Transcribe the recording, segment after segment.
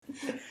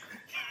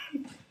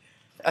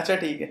अच्छा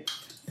ठीक है।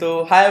 तो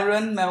हाय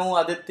एवरीवन, मैं हूँ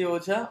आदित्य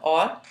ओझा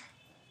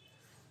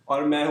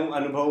और मैं हूँ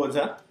अनुभव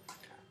ओझा।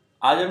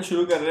 आज हम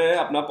शुरू कर रहे हैं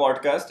अपना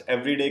पॉडकास्ट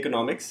एवरीडे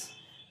इकोनॉमिक्स।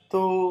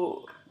 तो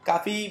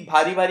काफ़ी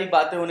भारी भारी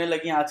बातें होने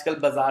लगी हैं आजकल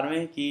बाजार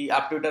में कि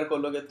आप ट्विटर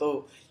खोलोगे तो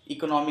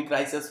इकोनॉमिक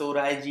क्राइसिस हो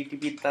रहा है,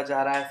 जीडीपी इतना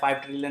जा रहा है,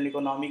 5 ट्रिलियन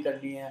इकोनॉमी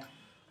करनी है।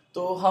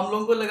 तो हम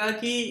लोगों को लगा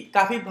कि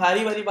काफ़ी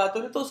भारी भारी बात हो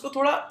रही है, तो उसको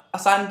थोड़ा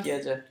आसान किया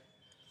जाए।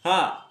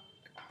 हाँ,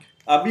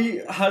 अभी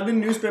हर दिन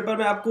न्यूज़पेपर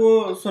में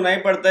आपको सुनाई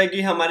पड़ता है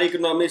कि हमारी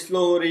इकोनॉमी स्लो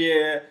हो रही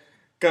है।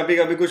 कभी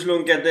कभी कुछ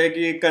लोग कहते हैं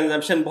कि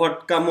कंजम्पशन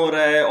बहुत कम हो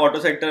रहा है, ऑटो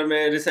सेक्टर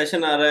में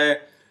रिसेशन आ रहा है।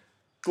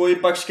 कोई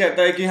पक्ष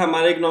कहता है कि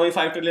हमारी इकोनॉमी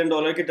 $5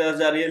 ट्रिलियन की तरफ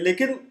जा रही है।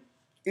 लेकिन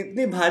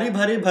इतनी भारी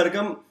भारी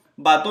भरकम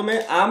बातों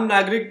में आम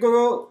नागरिक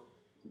को,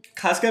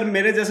 खासकर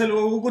मेरे जैसे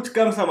लोगों को, कुछ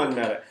कम समझ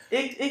में आ रहा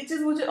है। एक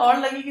चीज मुझे और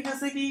लगी कि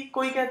जैसे कि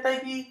कोई कहता है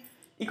कि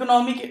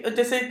इकोनॉमी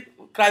जैसे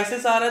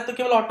क्राइसिस आ रहा है तो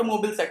केवल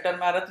ऑटोमोबाइल सेक्टर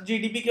में आ रहा है, तो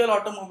जीडीपी केवल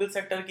ऑटोमोबाइल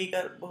सेक्टर की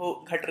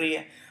घट रही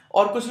है।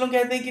 और कुछ लोग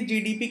कहते हैं कि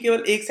जीडीपी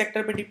केवल एक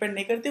सेक्टर पे डिपेंड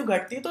नहीं करती, वो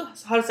घटती है तो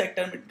हर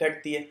सेक्टर में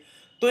घटती है।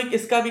 तो एक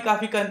इसका भी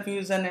काफी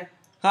कंफ्यूजन है।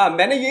 हाँ,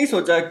 मैंने यही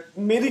सोचा।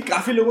 मेरी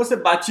काफी लोगों से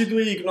बातचीत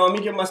हुई इकोनॉमी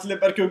के मसले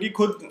पर, क्योंकि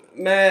खुद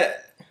मैं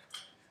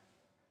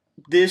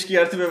देश की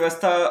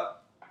अर्थव्यवस्था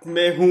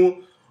में हूँ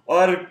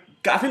और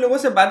काफी लोगों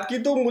से बात की,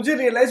 तो मुझे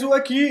रियलाइज हुआ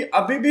कि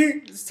अभी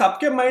भी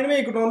सबके माइंड में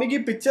इकोनॉमी की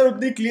पिक्चर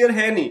उतनी क्लियर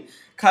है नहीं।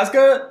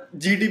 खासकर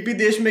जीडीपी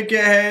देश में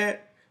क्या है,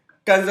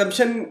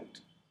 कंजम्पशन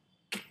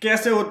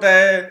कैसे होता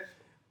है,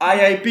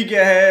 आईआईपी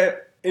क्या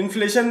है,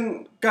 इन्फ्लेशन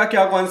का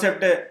क्या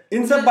कॉन्सेप्ट है,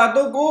 इन सब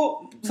बातों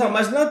को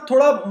समझना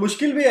थोड़ा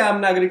मुश्किल भी है आम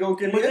नागरिकों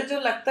के लिए। मुझे जो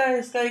लगता है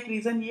इसका एक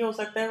रीजन ये हो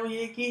सकता है, वो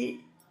ये कि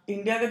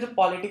इंडिया का जो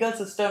पॉलिटिकल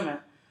सिस्टम है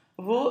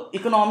वो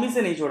इकोनॉमी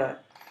से नहीं जुड़ा है।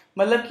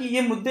 मतलब कि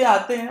ये मुद्दे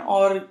आते हैं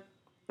और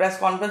प्रेस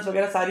कॉन्फ्रेंस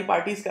वगैरह सारी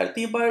पार्टीज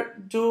करती हैं, पर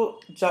जो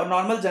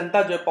नॉर्मल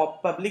जनता जो है,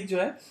 पब्लिक जो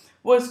है,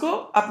 वो इसको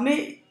अपने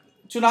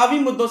चुनावी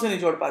मुद्दों से नहीं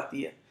जोड़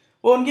पाती है,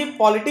 वो उनकी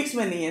पॉलिटिक्स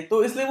में नहीं है,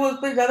 तो इसलिए वो उस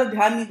पर ज़्यादा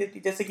ध्यान नहीं देती।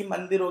 जैसे कि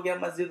मंदिर हो गया,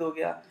 मस्जिद हो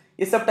गया,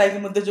 ये सब टाइप के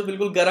मुद्दे जो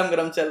बिल्कुल गरम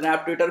गरम चल रहे हैं,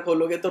 आप ट्विटर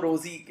खोलोगे तो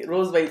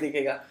रोज वही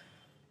दिखेगा।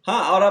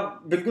 हाँ, और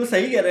आप बिल्कुल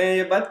सही कह रहे हैं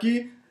ये बात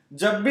कि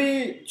जब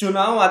भी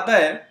चुनाव आता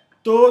है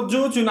तो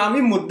जो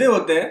चुनावी मुद्दे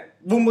होते हैं,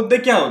 वो मुद्दे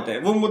क्या होते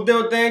हैं? वो मुद्दे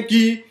होते हैं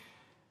कि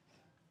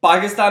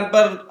पाकिस्तान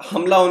पर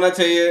हमला होना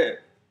चाहिए,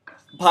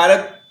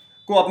 भारत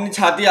को अपनी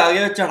छाती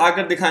आगे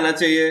चढ़ाकर दिखाना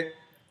चाहिए,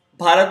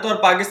 भारत और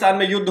पाकिस्तान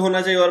में युद्ध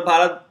होना चाहिए और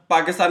भारत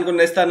पाकिस्तान को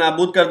नेस्ता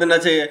नाबूद कर देना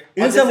चाहिए।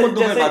 इन सब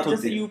मुद्दों पे बात होती है।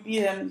 जैसे यूपी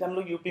है, हम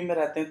लोग यूपी में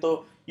रहते हैं,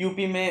 तो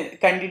यूपी में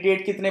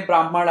कैंडिडेट कितने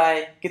ब्राह्मण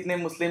आए, कितने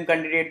मुस्लिम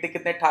कैंडिडेट थे,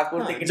 कितने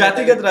ठाकुर थे,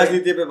 जातिगत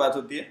राजनीति पे बात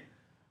होती है।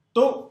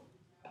 तो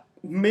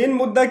मेन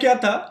मुद्दा क्या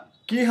था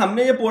कि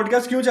हमने ये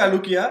पॉडकास्ट क्यों चालू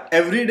किया,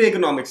 एवरीडे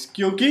इकोनॉमिक्स,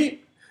 क्योंकि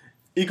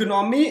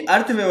इकोनॉमी,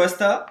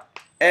 अर्थव्यवस्था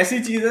ऐसी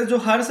चीज है जो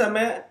हर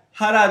समय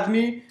हर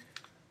आदमी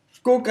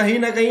को कहीं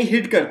ना कहीं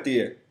हिट करती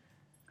है।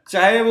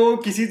 चाहे वो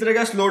किसी तरह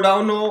का स्लो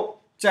डाउन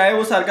हो, चाहे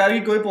वो सरकार की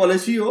कोई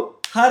पॉलिसी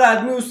हो, हर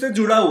आदमी उससे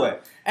जुड़ा हुआ है।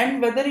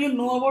 And whether you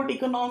know about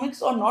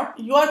economics और not,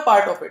 you are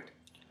part of it.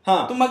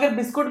 हाँ, तुम अगर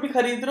बिस्कुट भी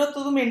खरीद रहे हो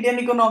तो तुम इंडियन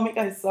इकोनॉमी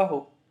का हिस्सा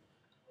हो।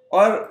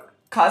 और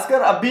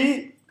खासकर अभी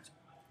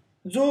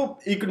जो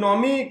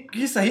इकोनॉमी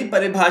की सही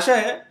परिभाषा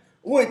है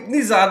वो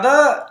इतनी ज़्यादा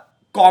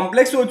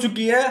कॉम्प्लेक्स हो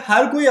चुकी है।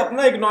 हर कोई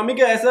अपना इकोनॉमी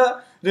का ऐसा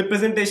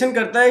रिप्रेजेंटेशन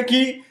करता है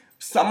कि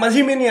समझ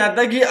ही में नहीं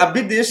आता कि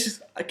अभी देश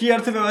की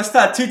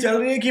अर्थव्यवस्था अच्छी चल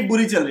रही है कि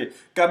बुरी चल रही है।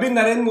 कभी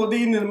नरेंद्र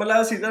मोदी,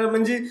 निर्मला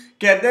सीतारमण जी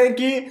कहते हैं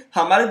कि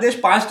हमारे देश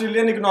 5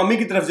 ट्रिलियन इकोनॉमी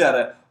की तरफ जा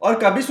रहा है, और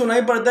कभी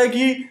सुनाई पड़ता है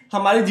कि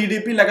हमारी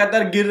जीडीपी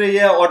लगातार गिर रही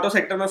है, ऑटो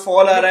सेक्टर में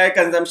फॉल आ रहा है,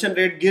 कंजम्पशन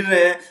रेट गिर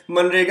रहे हैं,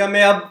 मनरेगा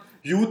में अब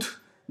यूथ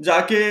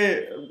जाके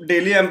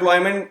डेली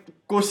एम्प्लॉयमेंट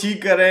को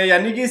सीख कर रहे हैं।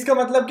 यानी कि इसका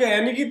मतलब क्या है?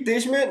 यानी कि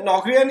देश में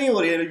नौकरियां नहीं हो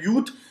रही है,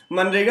 यूथ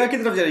मनरेगा की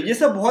तरफ जा रही है। ये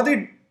सब बहुत ही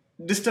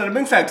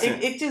डिस्टर्बिंग फैक्ट्स हैं।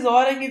 एक चीज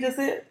और है कि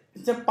जैसे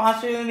जब 5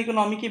 ट्रिलियन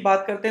इकोनॉमी की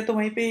बात करते हैं तो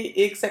वहीं पे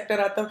एक सेक्टर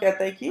आता है,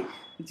 कहता है कि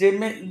जेब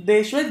में,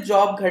 देश में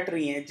जॉब घट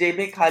रही है,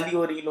 जेबें खाली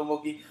हो रही है लोगों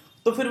की।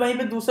 तो फिर वहीं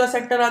पे दूसरा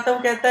सेक्टर आता है,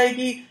 वो कहता है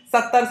कि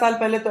 70 साल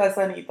पहले तो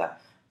ऐसा नहीं था।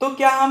 तो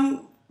क्या हम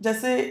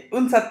जैसे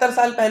उन 70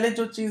 साल पहले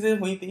जो चीजें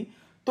हुई थी,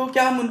 तो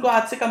क्या हम उनको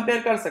आज से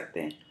कंपेयर कर सकते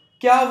हैं?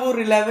 क्या वो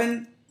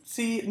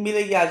रिलेवेंसी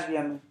मिलेगी आज भी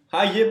हमें?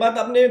 हाँ, ये बात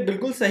आपने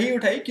बिल्कुल सही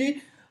उठाई कि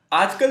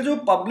आजकल जो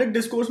पब्लिक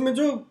डिस्कोर्स में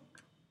जो,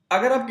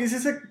 अगर आप किसी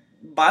से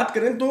बात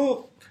करें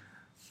तो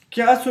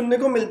क्या सुनने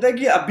को मिलता है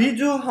कि अभी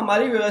जो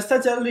हमारी व्यवस्था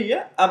चल रही है,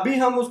 अभी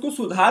हम उसको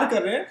सुधार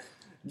कर रहे हैं,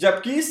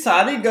 जबकि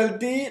सारी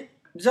गलती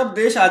जब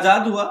देश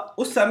आज़ाद हुआ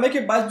उस समय के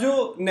बाद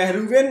जो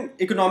नेहरूवियन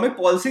इकोनॉमिक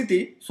पॉलिसी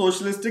थी,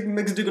 सोशलिस्टिक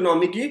मिक्स्ड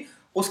इकोनॉमी की,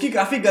 उसकी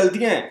काफ़ी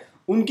गलतियां हैं।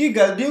 उनकी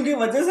गलतियों की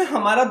वजह से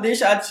हमारा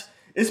देश आज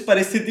इस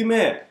परिस्थिति में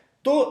है।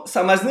 तो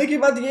समझने की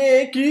बात यह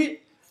है कि,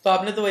 तो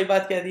आपने तो वही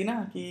बात कह दी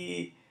ना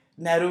कि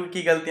नेहरू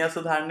की गलतियां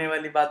सुधारने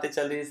वाली बातें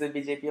चल रही है, जैसे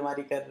बीजेपी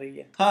हमारी कर रही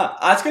है। हाँ,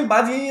 आजकल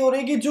बात यही हो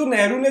रही है कि जो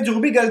नेहरू ने जो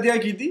भी गलतियां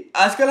की थी,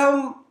 आजकल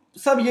हम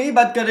सब यही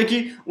बात कर रहे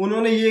कि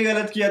उन्होंने ये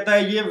गलत किया था,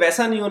 ये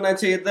वैसा नहीं होना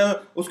चाहिए था,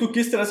 उसको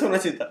किस तरह से होना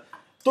चाहिए था।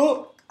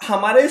 तो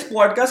हमारे इस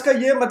पॉडकास्ट का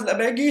ये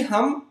मतलब है कि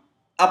हम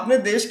अपने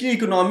देश की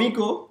इकोनॉमी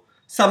को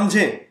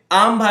समझें,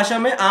 आम भाषा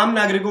में आम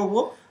नागरिकों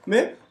को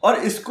में, और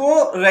इसको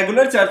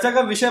रेगुलर चर्चा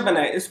का विषय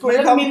बनाए। इसको एक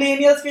मतलब हम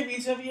मिलेनियल्स के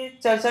बीच में भी एक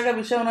चर्चा का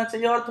विषय होना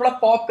चाहिए और थोड़ा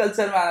पॉप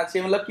कल्चर में आना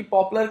चाहिए। मतलब कि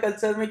पॉपुलर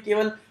कल्चर में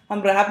केवल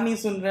हम रैप नहीं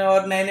सुन रहे हैं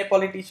और नए नए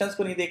पॉलिटिशियंस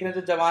को नहीं देख रहे हैं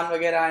जो जवान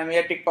वगैरह आए हैं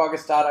या टिकटॉक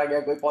स्टार आ गया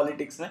कोई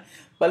पॉलिटिक्स में,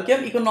 बल्कि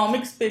हम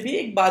इकोनॉमिक्स पे भी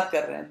एक बात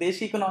कर रहे हैं, देश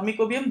की इकोनॉमी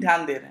को भी हम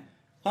ध्यान दे रहे हैं।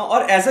 हाँ,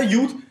 और एज अ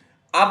यूथ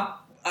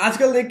आप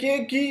आजकल देखिए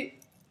कि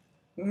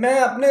मैं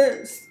अपने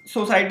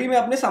सोसाइटी में,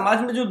 अपने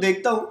समाज में जो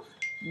देखता हूँ,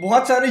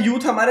 बहुत सारे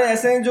यूथ हमारे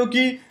ऐसे हैं जो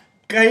कि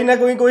कहीं ना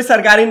कहीं कोई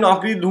सरकारी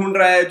नौकरी ढूंढ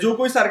रहा है। जो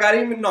कोई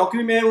सरकारी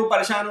नौकरी में है वो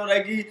परेशान हो रहा है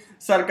कि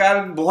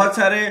सरकार बहुत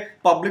सारे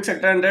पब्लिक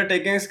सेक्टर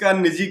अंडरटेकिंग्स का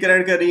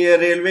निजीकरण कर रही है,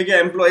 रेलवे के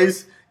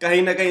एम्प्लॉयज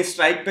कहीं ना कहीं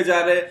स्ट्राइक पे जा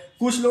रहे हैं।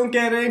 कुछ लोग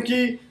कह रहे हैं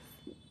कि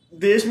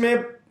देश में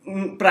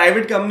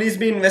प्राइवेट कंपनीज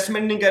भी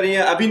इन्वेस्टमेंट नहीं कर रही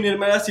है। अभी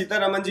निर्मला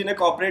सीतारमन जी ने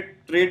कॉर्पोरेट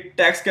ट्रेड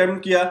टैक्स कम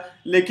किया,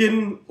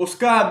 लेकिन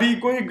उसका अभी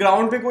कोई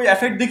ग्राउंड पे कोई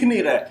इफेक्ट दिख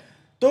नहीं रहा है।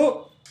 तो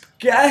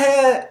क्या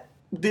है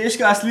देश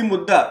का असली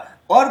मुद्दा?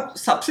 और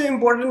सबसे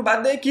इम्पोर्टेंट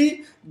बात है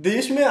कि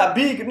देश में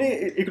अभी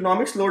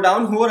इकोनॉमिक स्लो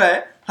डाउन हो रहा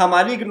है।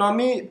 हमारी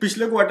इकोनॉमी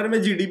पिछले क्वार्टर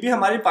में जीडीपी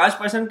हमारी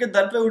 5% के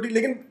दर पे उठी,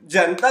 लेकिन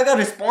जनता का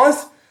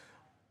रिस्पॉन्स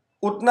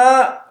उतना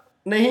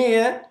नहीं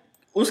है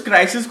उस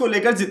क्राइसिस को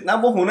लेकर जितना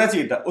वो होना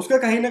चाहिए था। उसका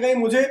कहीं ना कहीं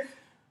मुझे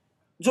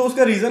जो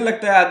उसका रीजन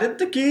लगता है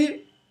आदित्य,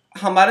 कि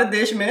हमारे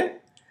देश में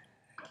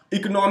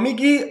इकोनॉमी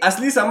की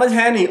असली समझ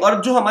है नहीं,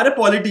 और जो हमारे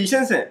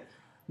पॉलिटिशियंस हैं,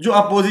 जो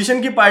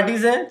अपोजिशन की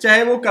पार्टीज हैं,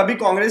 चाहे वो कभी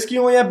कांग्रेस की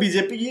हो या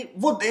बीजेपी की,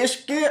 वो देश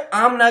के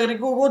आम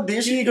नागरिकों को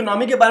देश की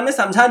इकोनॉमी के बारे में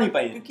समझा नहीं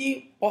पाई। क्योंकि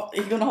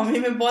इकोनॉमी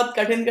में बहुत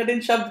कठिन कठिन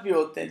शब्द भी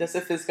होते हैं, जैसे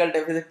फिजिकल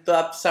डेफिसिट। तो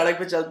आप सड़क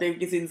पे चलते हुए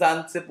किसी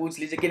इंसान से पूछ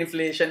लीजिए कि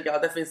इन्फ्लेशन क्या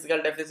होता है,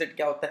 फिजिकल डेफिसिट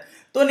क्या होता है,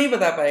 तो नहीं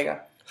बता पाएगा।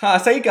 हाँ,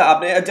 सही कहा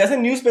आपने। जैसे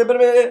न्यूज़पेपर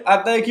में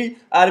आता है कि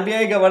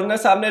आरबीआई गवर्नर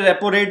साहब ने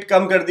रेपो रेट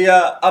कम कर दिया,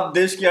 अब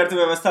देश की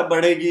अर्थव्यवस्था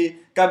बढ़ेगी।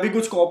 कभी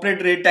कुछ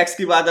कॉर्पोरेट रेट टैक्स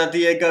की बात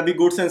आती है, कभी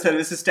गुड्स एंड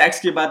सर्विसेज टैक्स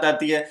की बात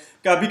आती है,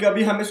 कभी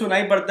कभी हमें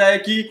सुनाई पड़ता है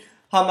कि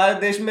हमारे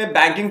देश में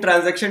बैंकिंग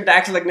ट्रांजैक्शन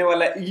टैक्स लगने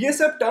वाला है। ये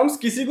सब टर्म्स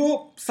किसी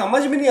को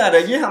समझ में नहीं आ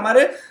रहा है, ये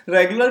हमारे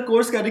रेगुलर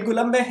कोर्स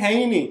करिकुलम में है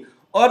ही नहीं।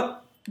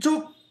 और जो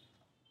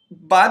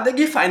बात है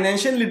कि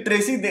फाइनेंशियल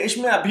लिटरेसी देश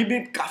में अभी भी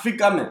काफी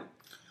कम है।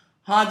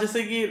 हाँ,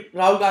 जैसे कि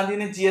राहुल गांधी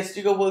ने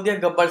जीएसटी को बोल दिया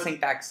गब्बर सिंह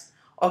टैक्स,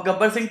 और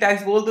गब्बर सिंह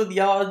टैक्स बोल तो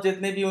दिया, और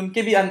जितने भी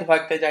उनके भी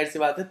अंधभक्त है, जाहिर सी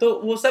बात है, तो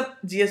वो सब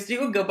जीएसटी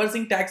को गब्बर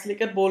सिंह टैक्स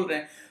लेकर बोल रहे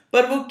हैं।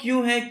 पर वो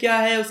क्यों है, क्या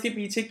है, उसके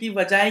पीछे की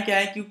वजह क्या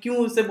है, क्यों क्यों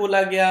उसे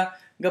बोला गया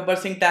गब्बर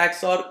सिंह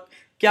टैक्स, और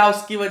क्या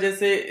उसकी वजह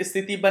से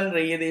स्थिति बन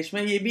रही है देश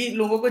में, ये भी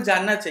लोगों को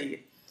जानना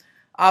चाहिए।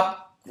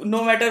 आप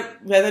no matter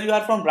whether you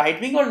are from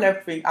right wing और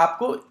लेफ्ट विंग,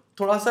 आपको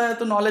थोड़ा सा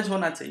तो नॉलेज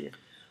होना चाहिए।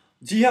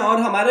 जी हाँ, और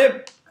हमारे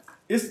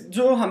इस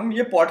जो हम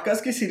ये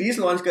पॉडकास्ट की सीरीज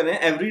लॉन्च कर रहे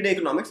हैं एवरीडे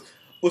इकोनॉमिक्स,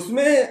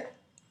 उसमें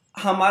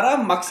हमारा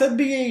मकसद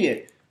भी यही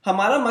है।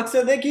 हमारा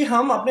मकसद है कि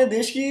हम अपने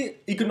देश की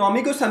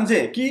इकोनॉमी को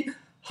समझें कि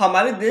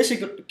हमारे देश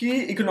की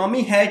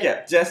इकोनॉमी है क्या।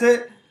 जैसे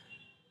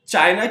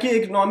चाइना की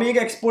इकोनॉमी एक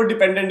एक्सपोर्ट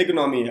डिपेंडेंट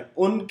इकोनॉमी है।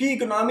 उनकी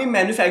इकोनॉमी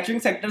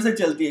मैन्युफैक्चरिंग सेक्टर से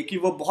चलती है कि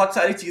वो बहुत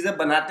सारी चीज़ें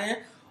बनाते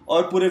हैं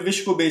और पूरे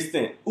विश्व को बेचते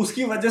हैं।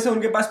 उसकी वजह से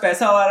उनके पास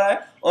पैसा आ रहा है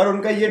और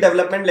उनका ये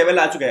डेवलपमेंट लेवल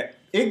आ चुका है।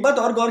 एक बात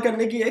और गौर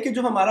करने की है कि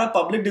जो हमारा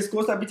पब्लिक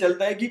डिस्कोर्स अभी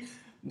चलता है कि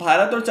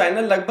भारत और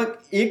चाइना लगभग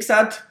एक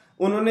साथ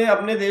उन्होंने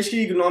अपने देश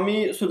की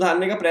इकोनॉमी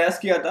सुधारने का प्रयास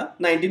किया था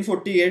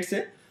 1948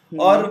 से,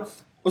 और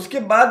उसके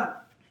बाद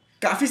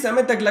काफी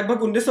समय तक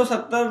लगभग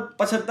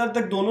 1970-75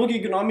 तक दोनों की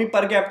इकोनॉमी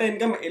पर कैपिटा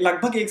इनकम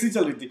लगभग एक सी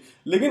चल रही थी।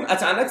 लेकिन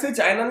अचानक से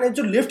चाइना ने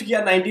जो लिफ्ट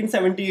किया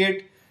 1978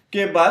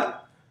 के बाद,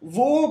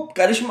 वो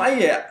करिश्माई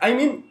है। आई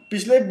मीन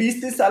पिछले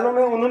 20-30 सालों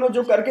में उन्होंने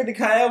जो करके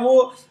दिखाया है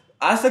वो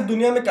आज तक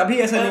दुनिया में कभी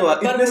ऐसा नहीं हुआ।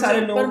 इतने सारे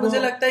लोगों पर मुझे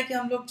लगता है कि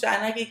हम लोग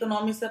चाइना की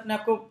इकोनॉमी से अपने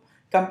आप को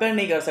कंपेयर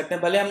नहीं कर सकते,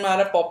 भले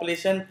हमारा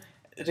पॉपुलेशन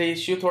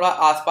रेशियो थोड़ा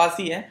आसपास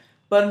ही है,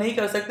 पर नहीं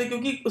कर सकते,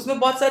 क्योंकि उसमें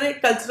बहुत सारे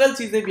कल्चरल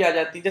चीज़ें भी आ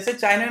जाती हैं। जैसे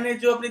चाइना ने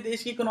जो अपने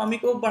देश की इकोनॉमी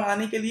को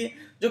बढ़ाने के लिए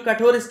जो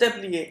कठोर स्टेप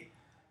लिए,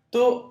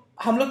 तो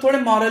हम लोग थोड़े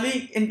मॉरली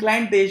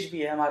इंक्लाइंड देश भी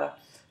है हमारा,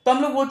 तो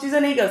हम लोग वो चीज़ें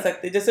नहीं कर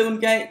सकते। जैसे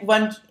उनके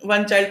यहाँ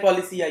वन चाइल्ड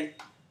पॉलिसी आई,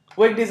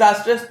 वो एक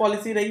डिजास्टर्स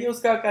पॉलिसी रही है,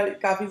 उसका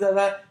काफ़ी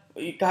ज़्यादा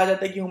कहा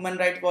जाता है कि ह्यूमन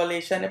राइट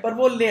वॉलेशन है, पर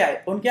वो ले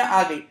आए, उनके यहाँ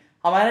आ गई।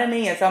 हमारे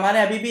नहीं ऐसा, हमारे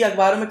अभी भी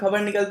अखबारों में खबर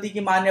निकलती कि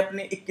माँ ने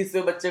अपने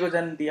 21वें बच्चे को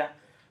जन्म दिया।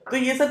 तो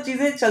ये सब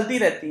चीज़ें चलती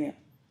रहती हैं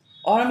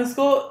और हम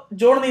इसको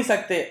जोड़ नहीं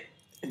सकते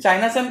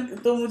चाइना से।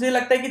 तो मुझे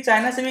लगता है कि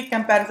चाइना से भी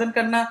कंपैरिजन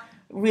करना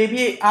ये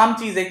भी आम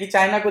चीज़ है कि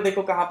चाइना को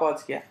देखो कहाँ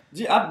पहुँच गया।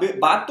 जी, आप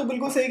बात तो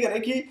बिल्कुल सही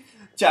करें कि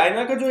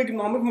चाइना का जो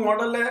इकोनॉमिक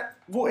मॉडल है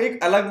वो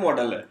एक अलग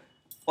मॉडल है,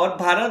 और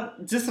भारत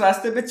जिस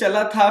रास्ते पे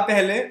चला था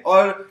पहले,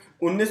 और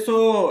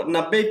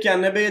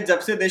 1990-91 जब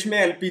से देश में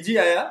एलपीजी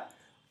आया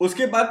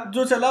उसके बाद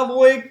जो चला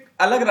वो एक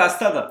अलग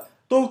रास्ता था।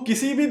 तो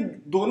किसी भी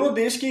दोनों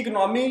देश की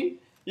इकोनॉमी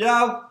या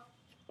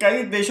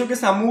कई देशों के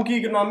समूह की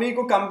इकोनॉमी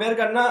को कंपेयर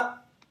करना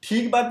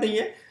ठीक बात नहीं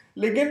है,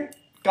 लेकिन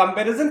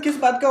कंपैरिजन किस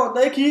बात का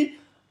होता है कि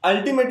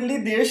अल्टीमेटली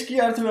देश की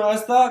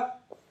अर्थव्यवस्था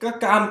का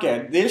काम क्या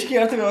है। देश की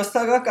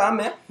अर्थव्यवस्था का काम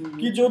है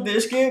कि जो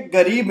देश के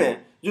गरीब हैं,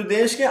 जो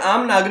देश के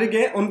आम नागरिक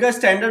हैं, उनका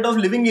स्टैंडर्ड ऑफ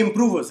लिविंग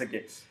इंप्रूव हो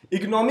सके।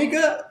 इकोनॉमी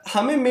का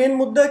हमें मेन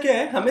मुद्दा क्या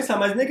है, हमें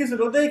समझने की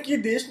जरूरत है कि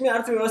देश में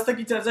अर्थव्यवस्था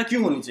की चर्चा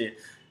क्यों होनी चाहिए।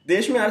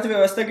 देश में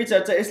अर्थव्यवस्था की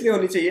चर्चा इसलिए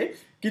होनी चाहिए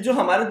कि जो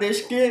हमारे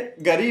देश के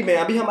गरीब हैं,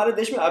 अभी हमारे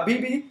देश में अभी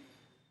भी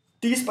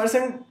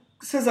 30%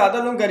 से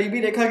ज्यादा लोग गरीबी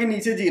रेखा के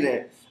नीचे जी रहे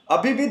हैं।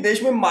 अभी भी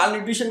देश में माल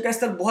न्यूट्रिशन का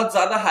स्तर बहुत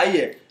ज्यादा हाई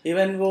है।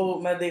 इवन वो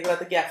मैं देख रहा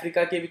था कि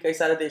अफ्रीका के भी कई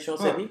सारे देशों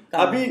से भी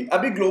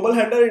अभी ग्लोबल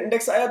हंगर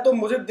इंडेक्स आया तो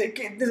मुझे देख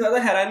के इतनी ज्यादा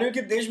हैरानी हुई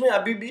कि देश में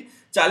अभी भी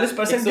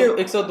 40% के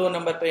 102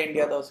 नंबर पे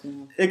इंडिया था,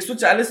 उसमें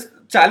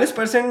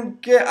 140%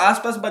 के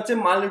आसपास बच्चे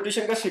माल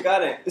न्यूट्रिशन का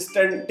शिकार हैं।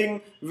 स्टंटिंग,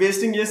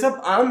 वेस्टिंग, ये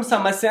सब आम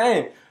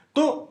समस्याएं।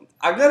 तो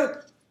अगर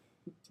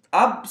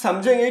आप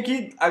समझेंगे कि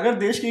अगर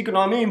देश की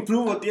इकोनॉमी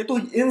इंप्रूव होती है तो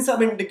इन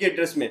सब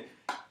इंडिकेटर्स में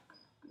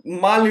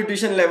माल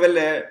न्यूट्रिशन लेवल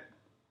है,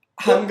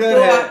 हंगर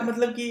तो है, आप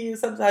मतलब कि ये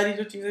सब सारी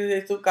जो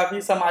चीजें तो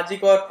काफी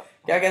सामाजिक और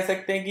क्या कह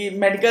सकते हैं कि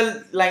मेडिकल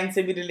लाइन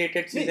से भी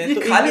रिलेटेड चीजें,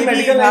 तो खाली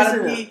मेडिकल भारत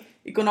की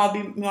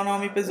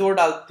इकोनॉमी पे जोर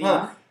डालती हैं।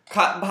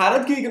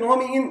 भारत की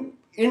इकोनॉमी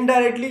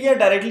इनडायरेक्टली या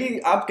डायरेक्टली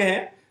आप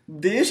कहें,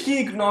 देश की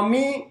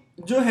इकोनॉमी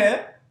जो है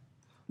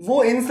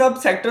वो इन सब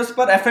सेक्टर्स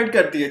पर अफेक्ट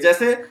करती है।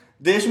 जैसे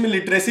देश में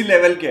लिटरेसी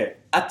लेवल क्या है,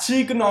 अच्छी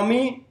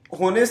इकोनॉमी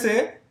होने से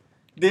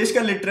देश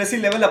का लिटरेसी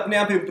लेवल अपने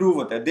आप इंप्रूव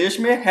होता है, देश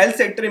में हेल्थ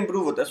सेक्टर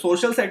इंप्रूव होता है,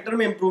 सोशल सेक्टर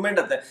में इंप्रूवमेंट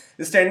आता है,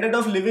 स्टैंडर्ड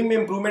ऑफ लिविंग में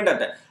इंप्रूवमेंट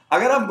आता है।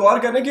 अगर आप गौर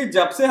करें कि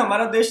जब से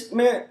हमारा देश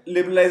में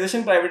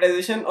लिबरलाइजेशन,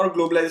 प्राइवेटाइजेशन और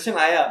ग्लोबलाइजेशन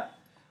आया,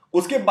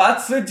 उसके बाद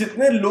से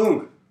जितने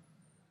लोग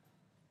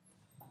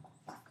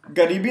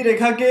गरीबी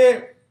रेखा के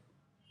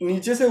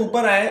नीचे से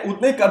ऊपर आए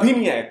उतने कभी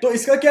नहीं आए। तो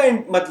इसका क्या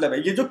मतलब है,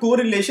 ये जो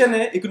कोरिलेशन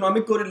है,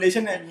 इकोनॉमिक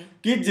कोरिलेशन है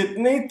कि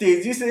जितनी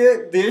तेजी से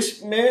देश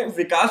में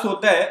विकास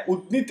होता है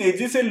उतनी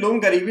तेजी से लोग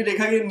गरीबी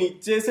रेखा के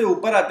नीचे से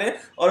ऊपर आते हैं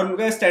और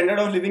उनका स्टैंडर्ड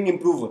ऑफ लिविंग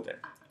इंप्रूव होता है।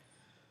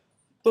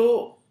 तो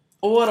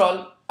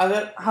ओवरऑल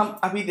अगर हम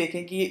अभी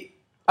देखें कि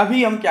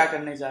अभी हम क्या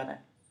करने जा रहे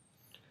हैं,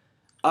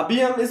 अभी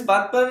हम इस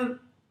बात पर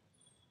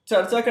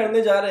चर्चा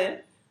करने जा रहे हैं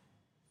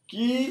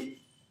कि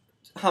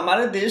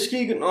हमारे देश की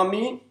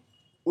इकोनॉमी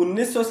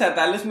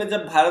 1947 में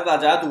जब भारत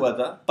आजाद हुआ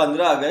था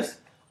 15 अगस्त,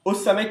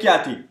 उस समय क्या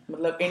थी,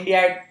 मतलब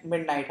इंडिया एट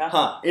मिडनाइट।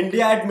 हाँ,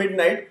 India at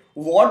midnight.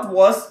 What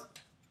was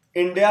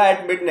India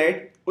at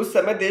midnight? उस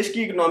समय देश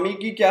की इकोनॉमी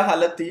की क्या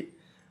हालत थी?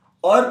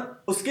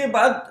 और उसके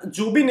बाद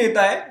जो भी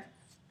नेता है,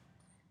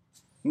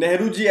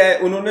 नेहरू जी आए,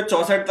 उन्होंने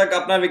 64 तक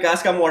अपना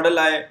विकास का मॉडल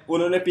आए,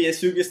 उन्होंने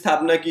पीएसयू की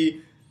स्थापना की,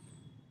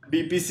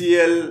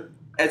 BPCL,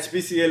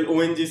 HPCL,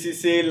 ONGC,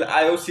 cell,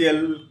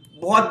 IOCL,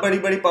 बहुत बड़ी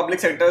बड़ी पब्लिक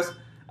सेक्टर्स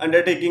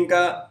अंडरटेकिंग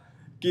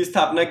की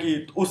स्थापना की।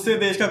 उससे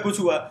देश का कुछ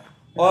हुआ।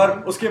 और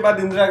उसके बाद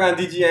इंदिरा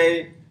गांधी जी आए,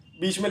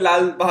 बीच में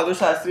लाल बहादुर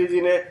शास्त्री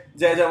जी ने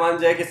जय जवान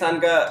जय किसान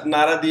का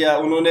नारा दिया,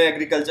 उन्होंने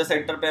एग्रीकल्चर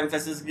सेक्टर पे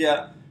एम्फेसिस किया।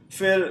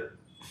 फिर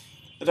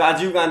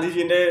राजीव गांधी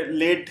जी ने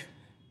लेट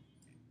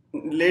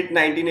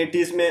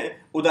 1980s में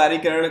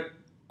उदारीकरण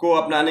को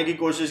अपनाने की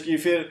कोशिश की।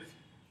 फिर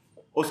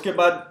उसके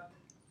बाद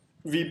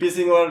वीपी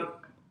सिंह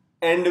और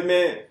एंड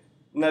में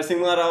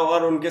नरसिम्हा राव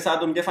और उनके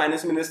साथ उनके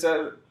फाइनेंस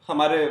मिनिस्टर,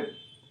 हमारे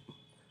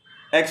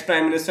ex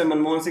prime minister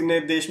Manmohan Singh ने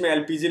देश में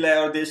एलपीजी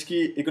लाया और देश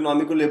की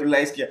इकोनॉमी को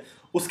लिबरलाइज किया।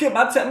 उसके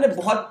बाद से हमने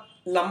बहुत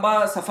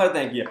लंबा सफर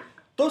तय किया।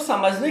 तो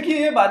समझने की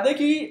ये बात है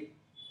कि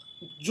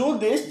जो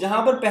देश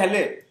जहां पर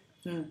पहले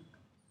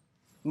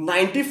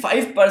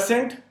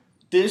 95%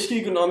 देश की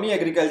इकोनॉमी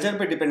एग्रीकल्चर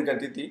पे डिपेंड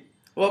करती थी,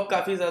 वो अब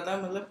काफी ज्यादा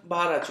मतलब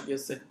बाहर आ चुकी है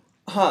उससे।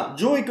 हाँ,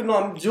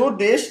 जो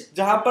देश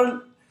जहां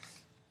पर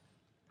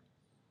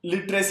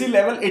लिटरेसी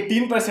लेवल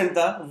 18%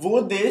 था,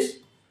 वो देश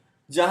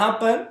जहां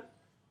पर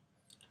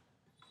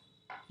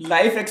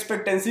लाइफ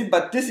एक्सपेक्टेंसी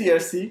 32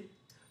 ईयर्स थी,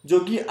 जो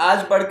कि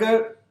आज बढ़कर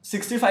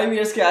 65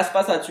 ईयर्स के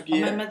आसपास आ चुकी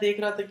है। मैं देख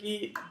रहा था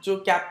कि जो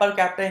पर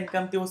कैपिटा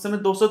इनकम थी उस समय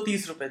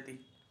 230 रुपए थी।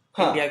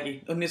 हाँ, इंडिया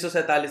की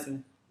 1947 में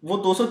वो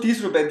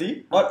 230 रुपए थी।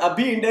 हाँ, और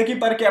अभी इंडिया की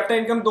पर कैपिटा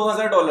इनकम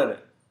 $2000 है।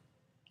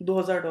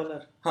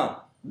 $2000? हाँ,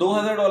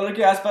 $2000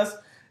 के आसपास।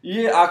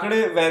 ये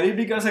आंकड़े वेरी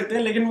भी कर सकते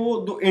हैं, लेकिन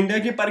वो इंडिया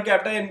की per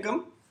capita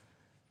income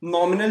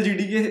nominal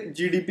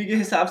GDP के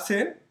हिसाब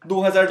से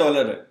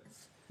 $2000 है।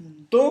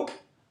 तो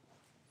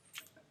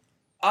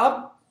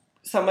आप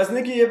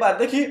समझने की ये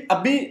बात है कि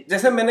अभी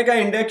जैसे मैंने कहा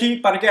इंडिया की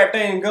पर कैपिटा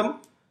इनकम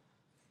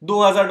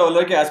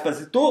 $2000 के आसपास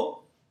है। तो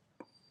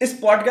इस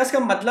पॉडकास्ट का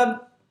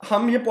मतलब,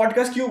 हम ये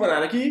पॉडकास्ट क्यों बना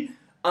रहे हैं कि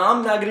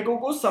आम नागरिकों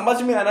को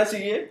समझ में आना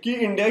चाहिए कि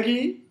इंडिया की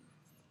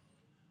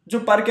जो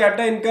पर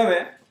कैपिटा इनकम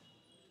है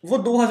वो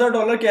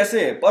 $2000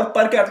 कैसे है और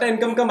पर कैपिटा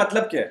इनकम का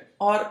मतलब क्या है।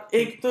 और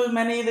एक तो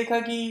मैंने ये देखा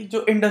कि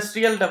जो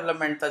इंडस्ट्रियल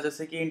डेवलपमेंट था,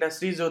 जैसे कि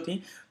इंडस्ट्रीज जो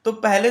थी, तो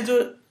पहले जो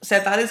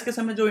 47 के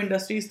समय जो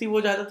इंडस्ट्रीज थी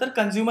वो ज़्यादातर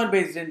कंज्यूमर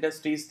बेस्ड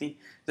इंडस्ट्रीज थी,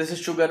 जैसे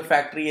शुगर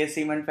फैक्ट्री है,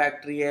 सीमेंट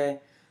फैक्ट्री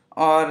है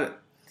और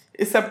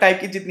इस सब टाइप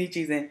की जितनी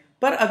चीज़ें।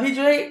 पर अभी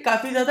जो है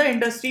काफ़ी ज़्यादा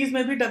इंडस्ट्रीज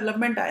में भी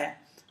डेवलपमेंट आया है।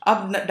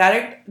 अब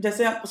डायरेक्ट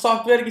जैसे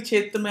सॉफ्टवेयर के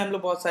क्षेत्र में हम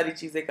लोग बहुत सारी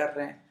चीज़ें कर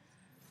रहे हैं,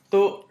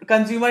 तो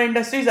कंज्यूमर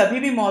इंडस्ट्रीज अभी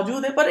भी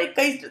मौजूद है, पर एक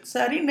कई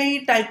सारी नई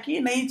टाइप की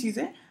नई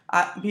चीज़ें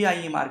भी आई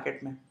हैं मार्केट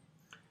में।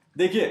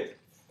 देखिए,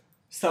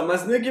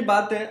 समझने की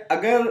बात है,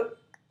 अगर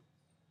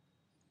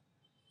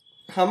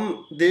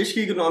हम देश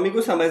की इकोनॉमी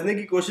को समझने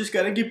की कोशिश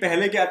करें कि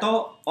पहले क्या था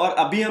और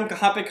अभी हम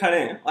कहाँ पे खड़े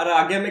हैं और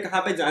आगे हमें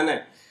कहाँ पे जाना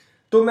है,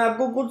 तो मैं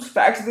आपको कुछ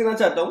फैक्ट्स देना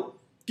चाहता हूँ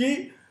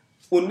कि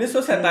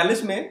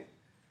 1947 में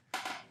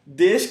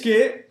देश के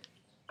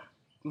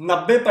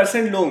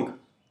 90%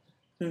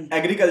 लोग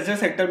एग्रीकल्चर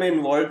सेक्टर में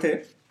इन्वॉल्व थे।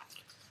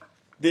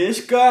 देश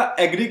का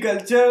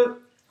एग्रीकल्चर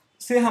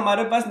से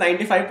हमारे पास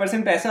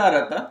 95% पैसा आ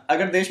रहा था।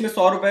 अगर देश में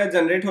 100 रुपए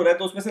जनरेट हो रहा है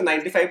तो उसमें से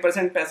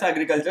 95% पैसा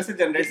एग्रीकल्चर से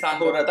जनरेट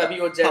हो रहा था। तभी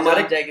वो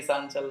जय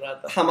किसान चल रहा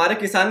था, हमारे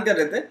किसान कर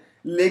रहे थे।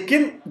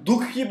 लेकिन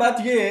दुख की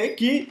बात ये है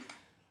कि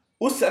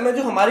उस समय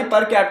जो हमारी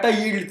पर कैपिटा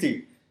यील्ड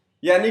थी,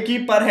 यानी कि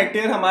पर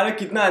हेक्टेयर हमारा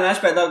कितना अनाज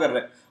पैदा कर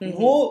रहे हैं,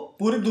 वो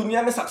पूरी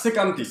दुनिया में सबसे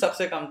कम थी।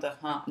 सबसे कम था,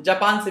 हाँ,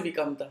 जापान से भी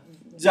कम था।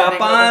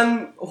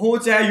 जापान हो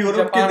चाहे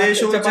यूरोप के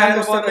देश हो चाहे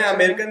उस समय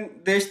अमेरिकन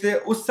देश थे,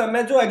 उस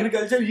समय जो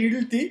एग्रीकल्चर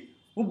यील्ड थी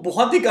वो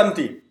बहुत ही कम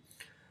थी।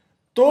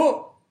 तो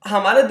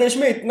हमारे देश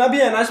में इतना भी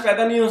अनाज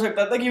पैदा नहीं हो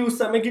सकता था कि उस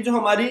समय की जो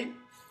हमारी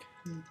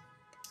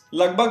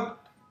लगभग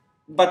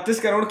 32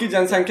 करोड़ की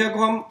जनसंख्या को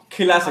हम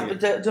खिला सके।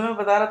 जो मैं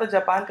बता रहा था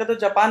जापान का, तो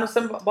जापान उस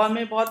समय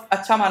में बहुत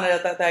अच्छा माना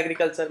जाता था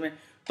एग्रीकल्चर में।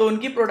 तो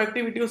उनकी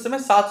प्रोडक्टिविटी उस समय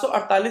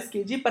 748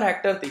 केजी पर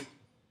हेक्टर थी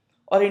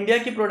और इंडिया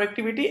की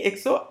प्रोडक्टिविटी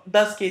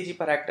 110 केजी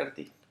पर हेक्टर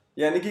थी,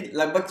 यानी कि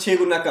लगभग 6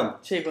 गुना कम।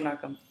 6 गुना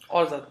कम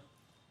और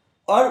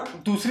ज्यादा। और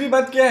दूसरी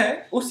बात क्या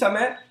है उस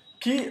समय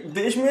कि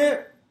देश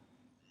में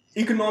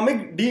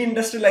इकोनॉमिक डी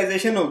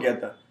इंडस्ट्रियलाइजेशन हो गया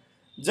था।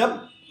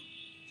 जब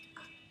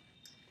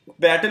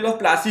बैटल ऑफ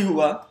प्लासी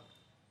हुआ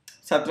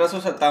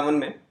 1757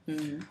 में,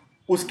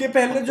 उसके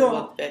पहले जो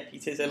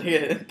पीछे चले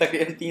गए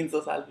तकरीबन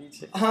 300 साल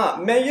पीछे। हाँ,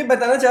 मैं ये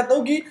बताना चाहता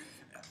हूँ कि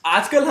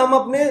आजकल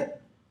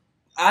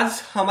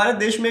आज हमारे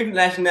देश में एक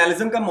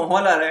नेशनलिज्म का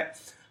माहौल आ रहा है।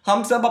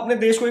 हम सब अपने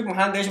देश को एक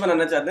महान देश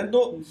बनाना चाहते हैं।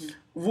 तो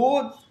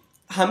वो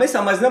हमें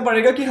समझना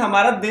पड़ेगा कि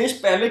हमारा देश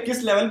पहले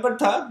किस लेवल पर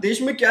था,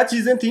 देश में क्या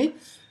चीजें थी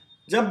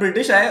जब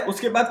ब्रिटिश आए,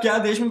 उसके बाद क्या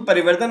देश में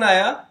परिवर्तन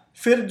आया,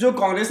 फिर जो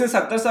कांग्रेस ने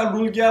 70 साल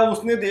रूल किया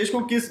उसने देश को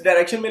किस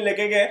डायरेक्शन में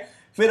लेके गए,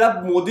 फिर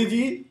अब मोदी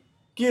जी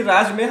की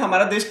राज में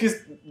हमारा देश किस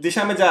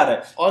दिशा में जा रहा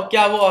है। और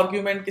क्या वो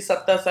आर्ग्यूमेंट कि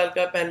 70 साल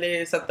का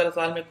पहले 70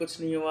 साल में कुछ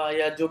नहीं हुआ,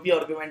 या जो भी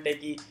आर्ग्यूमेंट है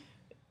कि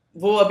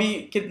वो अभी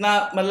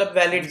कितना मतलब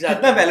वैलिड जा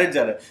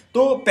रहा है।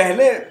 तो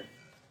पहले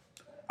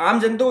आम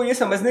जनता को ये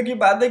समझने की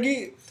बात है कि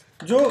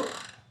जो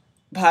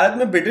भारत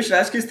में ब्रिटिश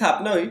राज की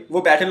स्थापना हुई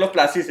वो बैटल ऑफ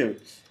प्लासी से हुई।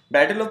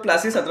 बैटल ऑफ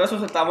प्लासी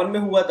 1757 में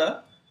हुआ था।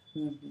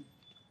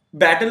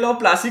 बैटल ऑफ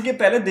प्लासी के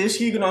पहले देश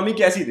की इकोनॉमी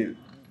कैसी थी?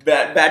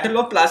 बैटल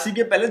ऑफ प्लासी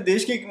के पहले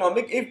देश की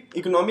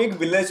इकोनॉमी एक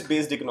विलेज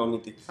बेस्ड इकोनॉमी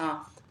थी।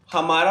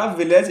 हमारा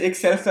विलेज एक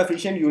सेल्फ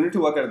सफिशिएंट यूनिट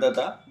हुआ करता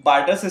था,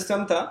 बार्टर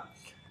सिस्टम था।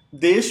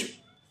 देश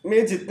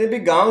में जितने भी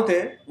गांव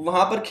थे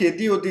वहां पर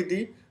खेती होती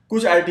थी।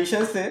 कुछ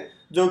आर्टिशंस थे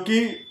जो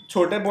कि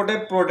छोटे मोटे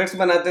प्रोडक्ट्स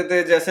बनाते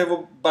थे, जैसे वो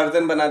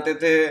बर्तन बनाते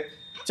थे,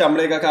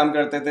 चमड़े का काम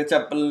करते थे,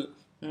 चप्पल।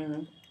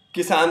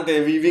 किसान थे,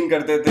 वीविंग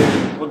करते थे,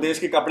 वो देश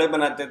के कपड़े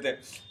बनाते थे।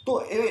 तो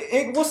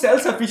एक वो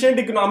सेल्फ सफिशिएंट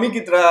इकोनॉमी की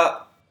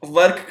तरह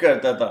वर्क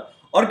करता था।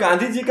 और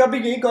गांधी जी का भी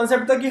यही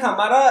कॉन्सेप्ट था कि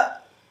हमारा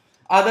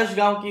आदर्श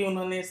गांव की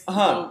उन्होंने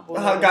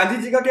गांधी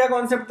जी का क्या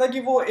कॉन्सेप्ट था कि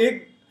वो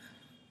एक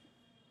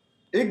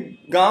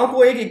गांव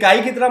को एक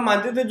इकाई की तरह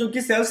मानते थे जो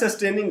कि सेल्फ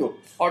सस्टेनिंग हो,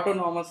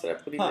 ऑटोनॉमस है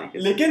पूरी तरीके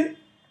से। लेकिन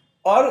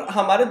और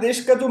हमारे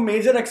देश का जो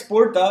मेजर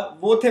एक्सपोर्ट था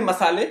वो थे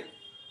मसाले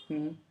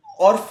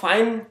और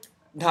फाइन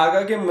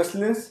धागा के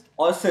मसलिन्स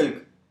और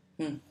सिल्क।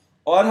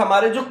 और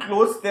हमारे जो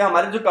क्लोथ्स थे,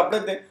 हमारे जो कपड़े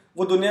थे,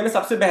 वो दुनिया में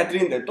सबसे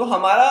बेहतरीन थे। तो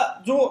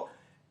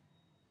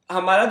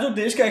हमारा जो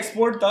देश का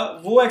एक्सपोर्ट था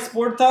वो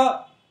एक्सपोर्ट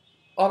था।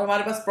 और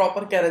हमारे पास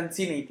प्रॉपर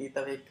करेंसी नहीं थी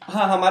तब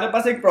हमारे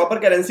पास एक प्रॉपर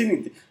करेंसी नहीं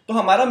थी। तो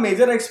हमारा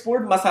मेजर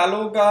एक्सपोर्ट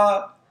मसालों का,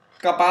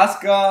 कपास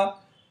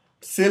का,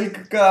 सिल्क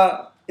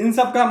का, इन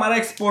सब का हमारा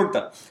एक्सपोर्ट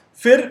था।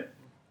 फिर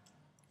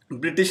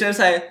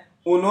ब्रिटिशर्स आए,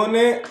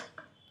 उन्होंने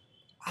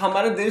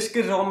हमारे देश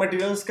के रॉ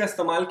मटेरियल्स का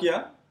इस्तेमाल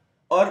किया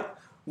और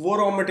वो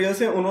रॉ मटेरियल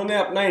से उन्होंने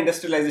अपना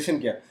इंडस्ट्रियलाइजेशन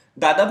किया।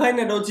 दादा भाई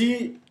नौरोजी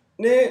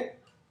ने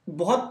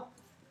बहुत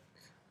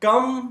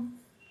कम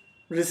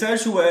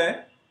रिसर्च हुआ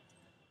है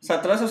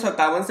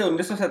 1757 से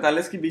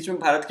 1947 के बीच में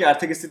भारत की